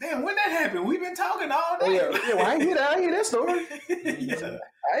something. Damn, when that happened? We've been talking all day. Yeah, well, I ain't hear that story. Yeah.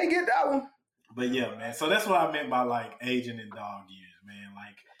 I ain't get that one. But yeah, man. So that's what I meant by like aging in dog years, man.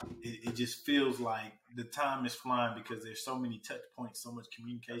 Like it just feels like the time is flying because there's so many touch points, so much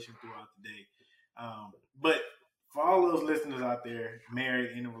communication throughout the day. But for all those listeners out there,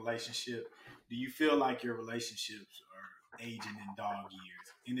 married in a relationship, do you feel like your relationships are aging in dog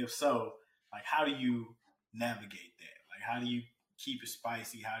years? And if so, like how do you navigate that? Like how do you keep it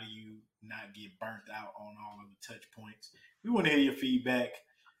spicy? How do you not get burnt out on all of the touch points? We want to hear your feedback.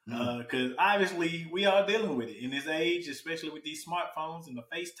 Because obviously we are dealing with it in this age, especially with these smartphones and the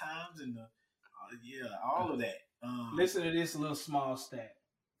FaceTimes and the all of that. Listen to this little small stat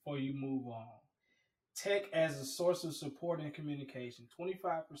before you move on. Tech as a source of support and communication.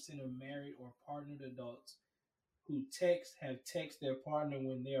 25% of married or partnered adults who have text their partner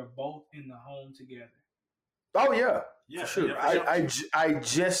when they are both in the home together. Oh yeah, for sure. Yeah, I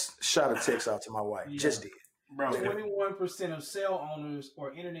just shot a text out to my wife. Yeah. Just did. Bro, 21% of cell owners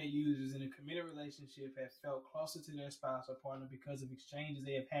or internet users in a committed relationship have felt closer to their spouse or partner because of exchanges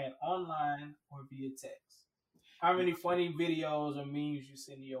they have had online or via text. How many funny videos or memes you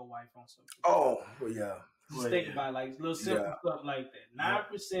send to your wife on social media? Oh, well, yeah. Just think about like little simple stuff like that.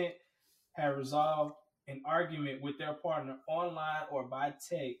 9% have resolved an argument with their partner online or by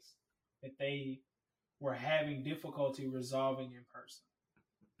text that they were having difficulty resolving in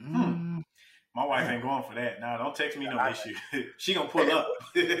person. My wife ain't going for that. Nah, don't text me no issue. She gonna pull up.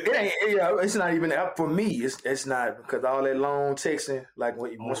 It's not even up for me. It's not because all that long texting. Like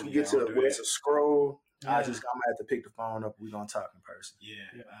once we get to where it's a scroll, I'm gonna have to pick the phone up. We're gonna talk in person.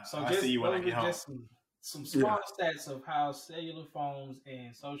 Yeah. So I see you when I get home. Just some small stats of how cellular phones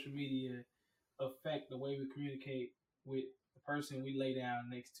and social media affect the way we communicate with the person we lay down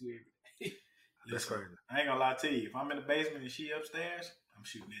next to every day. That's crazy. I ain't gonna lie to you. If I'm in the basement and she upstairs, I'm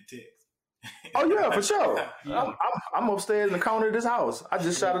shooting that text. Oh yeah, for sure. I'm upstairs in the corner of this house. I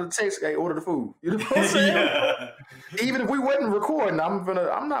just shot her the text. Hey, order the food. You know what I'm saying? Yeah. Even if we wasn't recording, I'm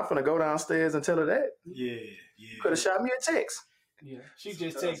not gonna go downstairs and tell her that. Yeah. Could have shot me a text. Yeah, she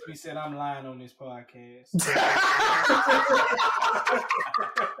just texted me said I'm lying on this podcast.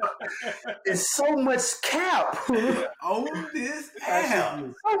 It's so much cap on this app.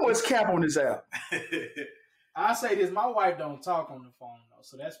 So much cap on this app. I say this: my wife don't talk on the phone though,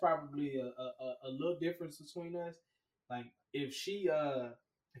 so that's probably a little difference between us. Like if she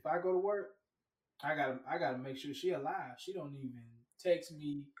if I go to work, I gotta make sure she alive. She don't even text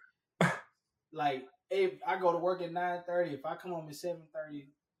me. Like if I go to work at 9:30, if I come home at 7:30,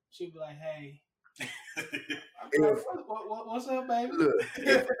 she'll be like, "Hey, what's up, baby?" Look,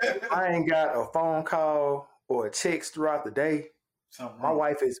 if I ain't got a phone call or a text throughout the day, my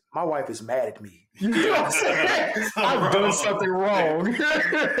wife is mad at me. You know what I'm saying? I've done something wrong.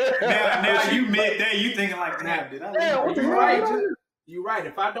 now you midday, you thinking like, damn, did I leave? You're right.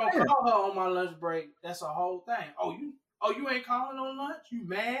 If I don't call her on my lunch break, that's a whole thing. Oh, you ain't calling on lunch? You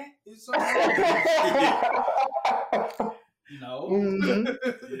mad? It's so No. Mm-hmm.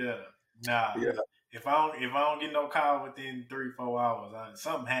 Yeah. Nah. Yeah. If I don't get no call within 3-4 hours,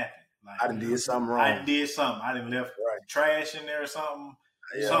 something happened. Like I done did something wrong. I did something. I done left trash in there or something.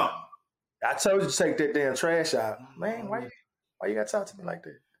 Yeah. Something. I told you to take that damn trash out. Man, why you gotta talk to me like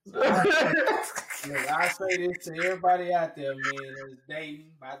that? Look, I say this to everybody out there, man, that's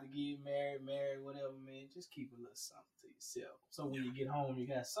dating, about to get married, whatever, man. Just keep a little something to yourself. So when you get home, you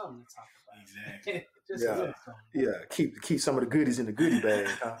got something to talk about. Exactly. Just a little something. Yeah, keep some of the goodies in the goodie bag.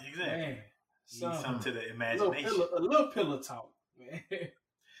 Huh? Exactly. Man, something to the imagination. A little pillow talk, man.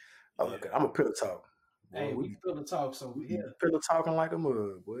 Oh, look, I'm a pillow talk. Boy, hey, we pillow talks over here. Pillow talking like a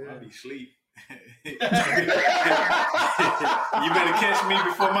mug, boy. I be sleep. You better catch me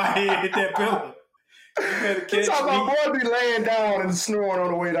before my head hit that pillow. You better catch me. My boy be laying down and snoring on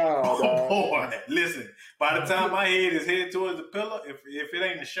the way down. Oh boy, listen. By the time my head is headed towards the pillow, if it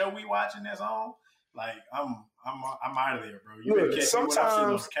ain't the show we watching that's on, like I'm out of there, bro. You better catch me when I'm sitting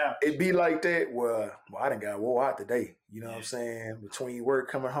on the couch. It be like that. Well, I done got wore out today. You know what I'm saying? Between work,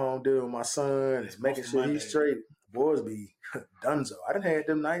 coming home, dealing with my son, making sure he's straight. Boys be donezo. I done had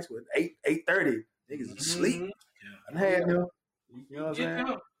them nights with 8:30. Niggas asleep. Yeah. I done had them. You know what I'm saying?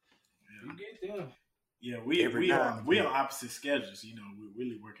 You get them. Yeah, we now and then. on opposite schedules. You know, we're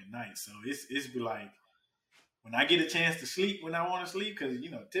really working nights, so it's be like when I get a chance to sleep when I want to sleep, because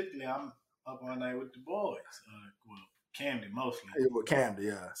you know typically I'm up all night with the boys. Well, Camden mostly. Yeah, with Camden,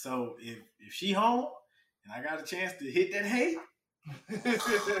 yeah. So if she home and I got a chance to hit that hay. With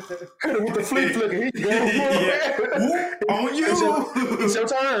the flea flicker, he go. Whoop, on you. It's your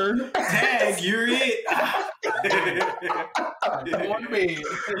turn. Tag, you're it. I'm on the bed.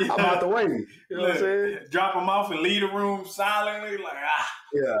 I'm out the way. You know what I'm saying? Drop them off and leave the room silently, like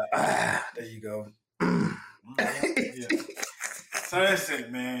Yeah. There you go. Yeah. So that's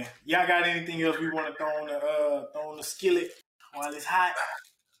it, man. Y'all got anything else we want to throw on the skillet while it's hot?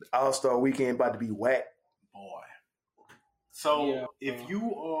 All-Star Weekend about to be whack. Boy. So if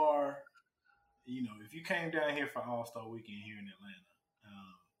you are, you know, if you came down here for All-Star Weekend here in Atlanta,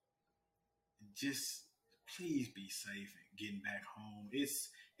 just please be safe and getting back home.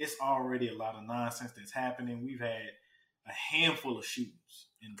 It's already a lot of nonsense that's happening. We've had a handful of shootings.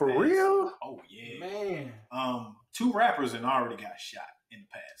 For real? Oh yeah, man. 2 rappers and already got shot in the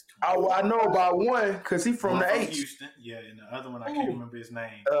past. I know about one because he from the H. Houston, yeah, and the other one I can't remember his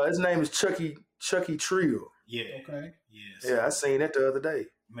name. His name is Chucky Trill. Yeah. Okay. Yeah. So, yeah, I seen that the other day.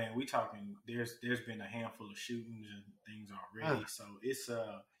 Man, we talking. There's been a handful of shootings and things already. So it's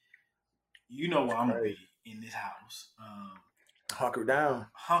you know where I'm gonna be in this house. Hunker down.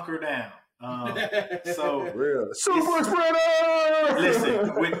 So real super spreader.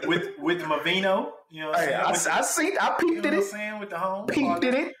 Listen, with Mavino, you know what I'm saying? I peeped you know it. What I'm saying with the home, Peeped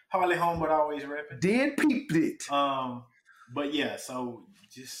it. Harley home, but always repping. Did peeped it. But yeah, so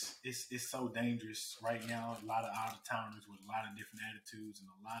just it's so dangerous right now. A lot of out of towners with a lot of different attitudes and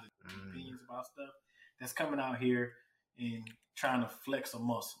a lot of opinions about stuff that's coming out here and trying to flex a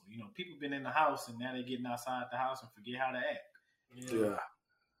muscle. You know, people been in the house and now they're getting outside the house and forget how to act. Yeah.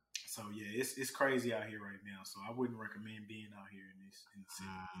 So yeah, it's crazy out here right now. So I wouldn't recommend being out here in the city.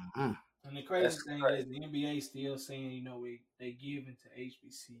 Mm-hmm. And the crazy thing is the NBA still saying, you know, they give into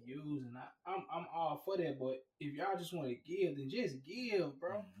HBCUs, and I'm all for that. But if y'all just want to give, then just give,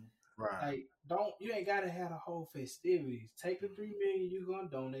 bro. Mm-hmm. Right. Like, you ain't gotta have the whole festivities. Take the $3 million you gonna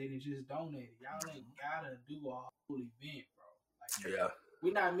donate and just donate it. Y'all ain't gotta do a whole event, bro. Like, yeah.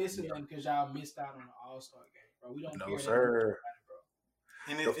 We're not missing nothing because y'all missed out on the All-Star game, bro. We don't care. No, sir.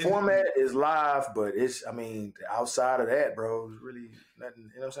 And the format is live, but outside of that, bro, it's really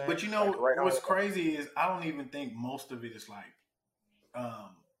nothing. You know what I'm saying? But you know what's crazy is I don't even think most of it is like, I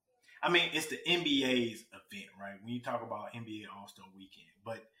mean, it's the NBA's event, right? When you talk about NBA All-Star Weekend,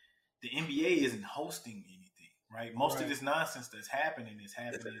 but the NBA isn't hosting anything, right? Most of this nonsense that's happening is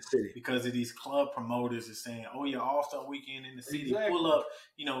happening because of these club promoters are saying, "Oh, your All-Star Weekend in the city, pull up,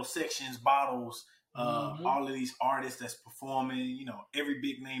 you know, sections, bottles." All of these artists that's performing, you know, every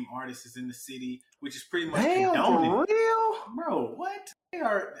big name artist is in the city, which is pretty much condoning. For real? Bro, what?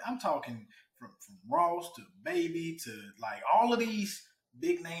 I'm talking from Ross to Baby to like all of these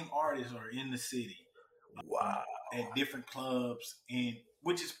big name artists are in the city. Wow. At different clubs, and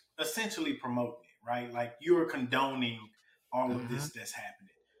which is essentially promoting it, right? Like you're condoning all of this that's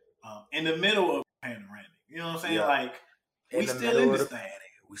happening in the middle of panoramic. You know what I'm saying? Yeah. Like we still in this thing.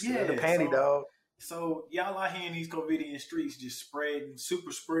 We still in the panty, dog. So y'all out here in these COVIDian streets just spreading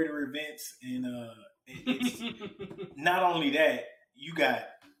super spreader events, and it's not only that, you got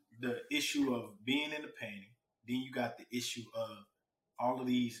the issue of being in the panty, then you got the issue of all of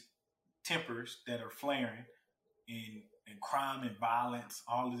these tempers that are flaring and crime and violence,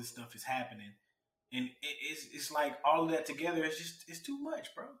 all of this stuff is happening. And it's like all of that together it's too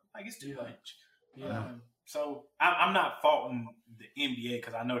much, bro. Like it's too much. Yeah. So I'm not faulting the NBA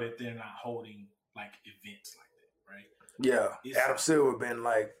because I know that they're not holding like events like that, right? Yeah. Adam Silver been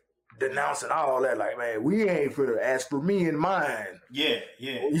like denouncing all that, like, man, we ain't for to ask for me and mine. Yeah.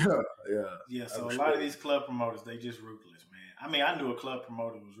 So a lot of these club promoters, they just ruthless, man. I mean, I knew a club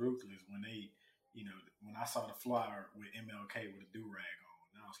promoter was ruthless when they, you know, when I saw the flyer with MLK with a do-rag on,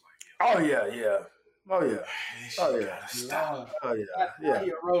 and I was like, stop. Yeah.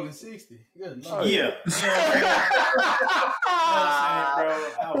 You're rolling 60. Good Lord. Yeah.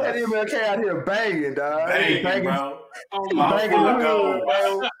 That MLK out here banging, dog. Banging, bro. Oh my God, goals,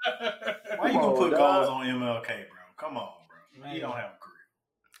 bro. Why you gonna put goals on MLK, bro? Come on, bro. Man. He don't have a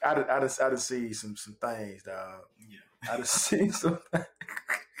career. I just see some things, dog. Yeah. I just see some things.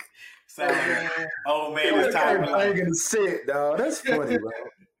 Oh man, it's time to banging the set, dog. That's funny, bro.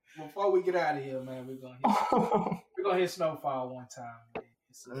 Before we get out of here, man, we're gonna hit Snowfall one time,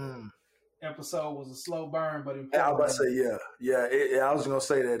 man. Episode was a slow burn, but important. I was about to say, I was gonna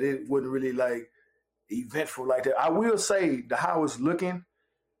say that it wasn't really like eventful like that. I will say the how it's looking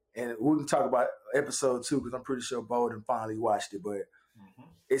and we can talk about episode 2 because I'm pretty sure Bolden finally watched it, but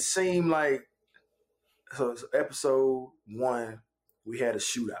it seemed like so episode 1 we had a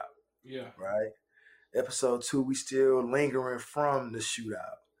shootout. Yeah. Right. Episode 2 we still lingering from the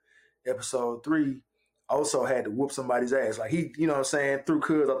shootout. Episode 3 also had to whoop somebody's ass. Like he, you know what I'm saying, threw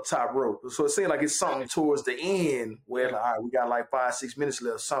Cuz up the top rope. So it seemed like it's something towards the end where like, all right, we got like 5-6 minutes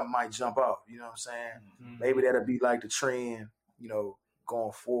left. Something might jump off. You know what I'm saying? Mm-hmm. Maybe that'll be like the trend, you know,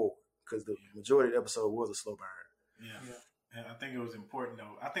 going forward. Because the majority of the episode was a slow burn. Yeah. And I think it was important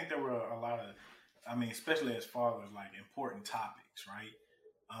though. I think there were a lot of, I mean, especially as far as like important topics, right?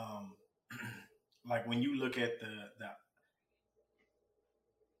 Like when you look at the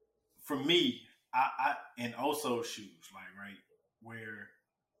for me, I in Oso's shoes, like right, where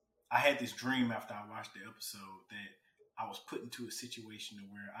I had this dream after I watched the episode that I was put into a situation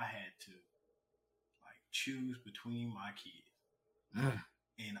where I had to like choose between my kids,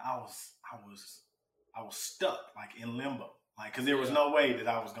 and I was stuck like in limbo, like because there was no way that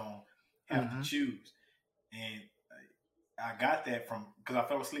I was gonna have to choose, and I got that from because I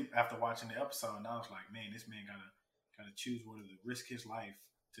fell asleep after watching the episode, and I was like, man, this man gotta choose whether to risk his life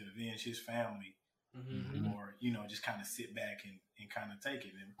to avenge his family, or you know, just kind of sit back and kind of take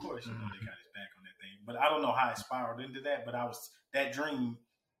it. And of course, you know, they got his back on that thing. But I don't know how it spiraled into that. But that dream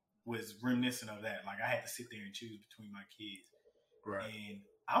was reminiscent of that. Like I had to sit there and choose between my kids, right? And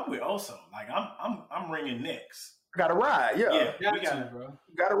I'm with Oso. Like I'm ringing necks. Got to ride, we got bro.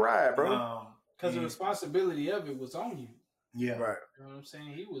 Got to ride, bro. Because the responsibility of it was on you. Yeah, right. You know what I'm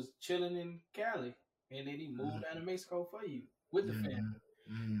saying? He was chilling in Cali, and then he moved down to Mexico for you with the family.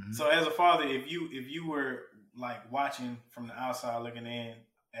 So as a father, if you were like watching from the outside looking in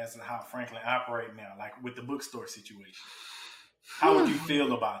as to how Franklin operate now, like with the bookstore situation, how would you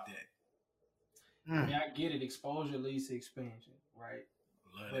feel about that? I mean, I get it. Exposure leads to expansion, right?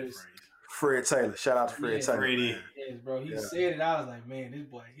 Love that phrase. Fred Taylor. Shout out to Fred Taylor. Freddie. Yes, bro. He said it. I was like, man, this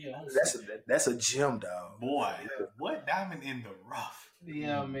boy here. That's a gem, dog. Boy, what diamond in the rough?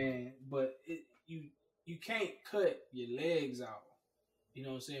 Yeah, man. But you can't cut your legs off. You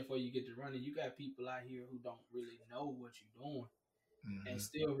know what I'm saying? Before you get to running, you got people out here who don't really know what you're doing and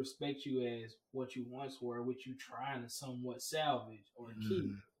still respect you as what you once were, which you trying to somewhat salvage or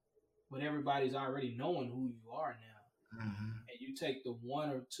keep. But everybody's already knowing who you are now. And you take the 1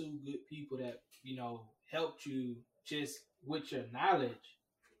 or 2 good people that, you know, helped you just with your knowledge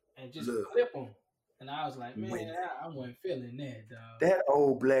and just clip them. And I was like, man, I wasn't feeling that, dog. That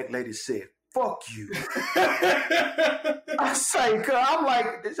old black lady said, fuck you. I say, cause I'm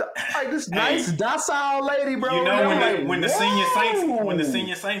like this nice docile lady, bro. You know when the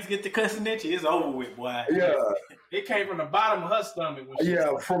senior saints get to cussing at you, it's over with, boy. Yeah, it came from the bottom of her stomach. When she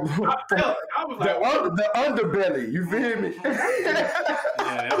from I was like, the underbelly. You feel me?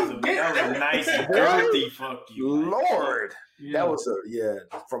 Yeah, that was a nice girthy fuck you. Lord, that was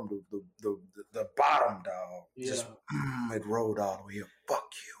from the bottom, dog. Yeah. Just it rolled all the way up. Fuck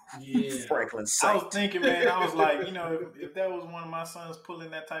you. Yeah. Franklin Saint. I was thinking, man, I was like, you know, if that was one of my sons pulling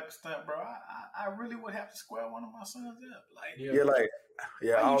that type of stunt, bro, I really would have to square one of my sons up. Like,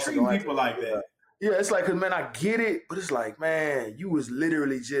 why you treating people like that? Yeah, it's like, 'cause, man, I get it, but it's like, man, you was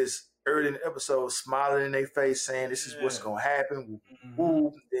literally just early in the episode smiling in their face saying this is what's going to happen.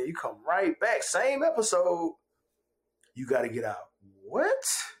 Woo. Then you come right back. Same episode. You got to get out. What?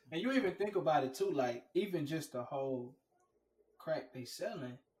 And you even think about it, too. Like, even just the whole crack they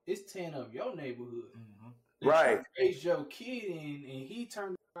selling, it's tearing up your neighborhood. Right. Raised your kid in, and he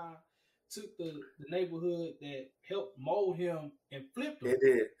turned around, took the neighborhood that helped mold him and flipped him. It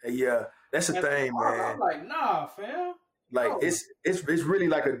did. Yeah. That's the thing, man. I'm like, nah, fam. Like, it's really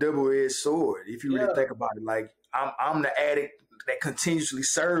like a double-edged sword, if you really think about it. Like, I'm the addict that continuously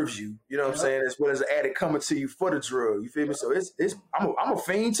serves you, you know what I'm saying, as well as the addict coming to you for the drug. You feel me? So I'm a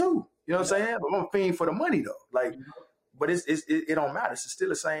fiend too. You know what I'm saying? But I'm a fiend for the money though. Like, but it don't matter. It's still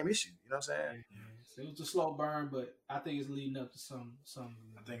the same issue. You know what I'm saying? It was a slow burn, but I think it's leading up to some.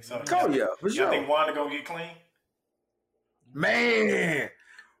 I think so. Oh yeah, for sure. You think Wanda gonna get clean? Man,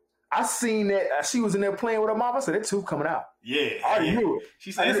 I seen that she was in there playing with her mom. I said that tooth coming out. Yeah, I already knew it.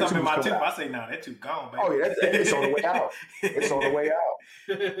 She said something in my tooth. I say, nah, that tooth gone, baby. Oh yeah, it's on the way out. It's on the way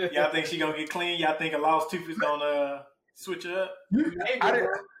out. Y'all think she gonna get clean? Y'all think a lost tooth is gonna switch her up?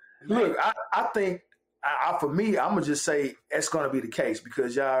 I think for me, I'm gonna just say that's gonna be the case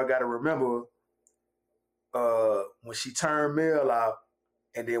because y'all got to remember when she turned Mel out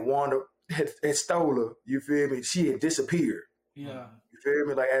and then Wanda had stole her. You feel me? She had disappeared. Yeah. You feel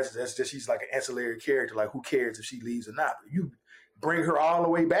me? Like as just she's like an ancillary character. Like who cares if she leaves or not? But you bring her all the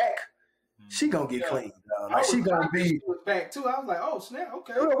way back. she gonna get clean. I Like was she gonna shocked that be. she was back too. I was like, oh snap,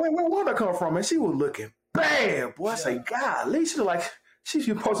 okay. Where Wanda come from? And she was looking bad, boy. I say, golly, she look like she's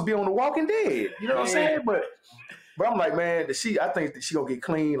supposed to be on The Walking Dead. You know what I'm saying? But I'm like, man, I think that she gonna get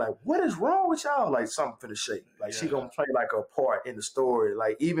clean. Like, what is wrong with y'all? Like, something for the shape. Like, she gonna play like a part in the story.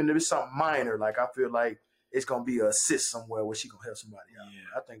 Like, even if it's something minor, like I feel like it's gonna be an assist somewhere where she gonna help somebody out.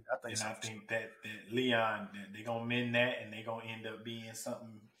 Yeah. I think that Leon, they gonna mend that, and they gonna end up being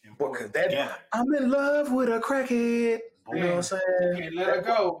something important. I'm in love with a crackhead. You know what I'm saying? You can't let her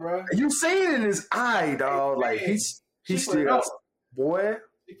go, bro. You see it in his eye, dog. Like he's still, boy.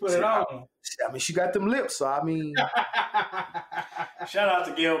 He put it on. I mean, she got them lips, so I mean. Shout out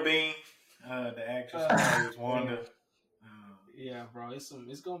to Gail Bean, the actress who was Wanda. Yeah, bro, it's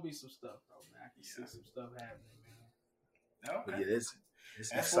gonna be some stuff, bro. Man, I can see some stuff happening, man. Okay, yeah, it's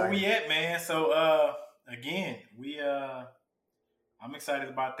that's exciting. where we at, man. So again, I'm excited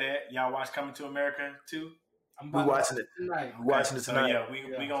about that. Y'all watch Coming to America too? We're watching it tonight. We're watching it tonight. So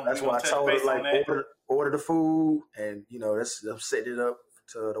yeah, we gonna. That's why I told her like order the food, and I'm setting it up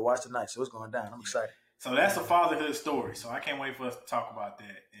to watch tonight. So it's going down. I'm excited. So that's a fatherhood story. So I can't wait for us to talk about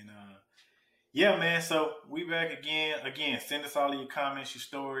that. And yeah, man. So we back again. Again, send us all of your comments, your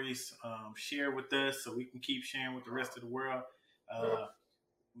stories. Share with us so we can keep sharing with the rest of the world.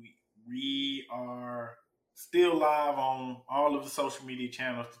 We are still live on all of the social media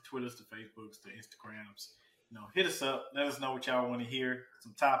channels, the Twitters, the Facebooks, the Instagrams. Hit us up. Let us know what y'all want to hear,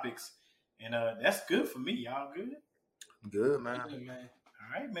 some topics. And that's good for me. Y'all good? Good, man. Good, man.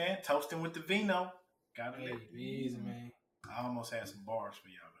 All right, man. Toasting with the vino. Got it. Easy, man. I almost had some bars for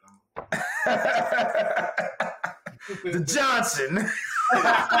y'all, but the Johnson.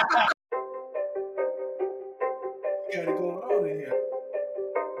 Got it going on in here.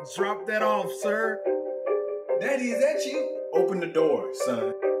 Drop that off, sir. Daddy, is that you? Open the door,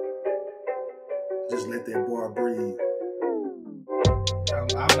 son. Just let that bar breathe.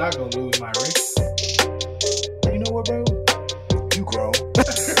 I'm not gonna lose my wrist. You know what, bro? You grown.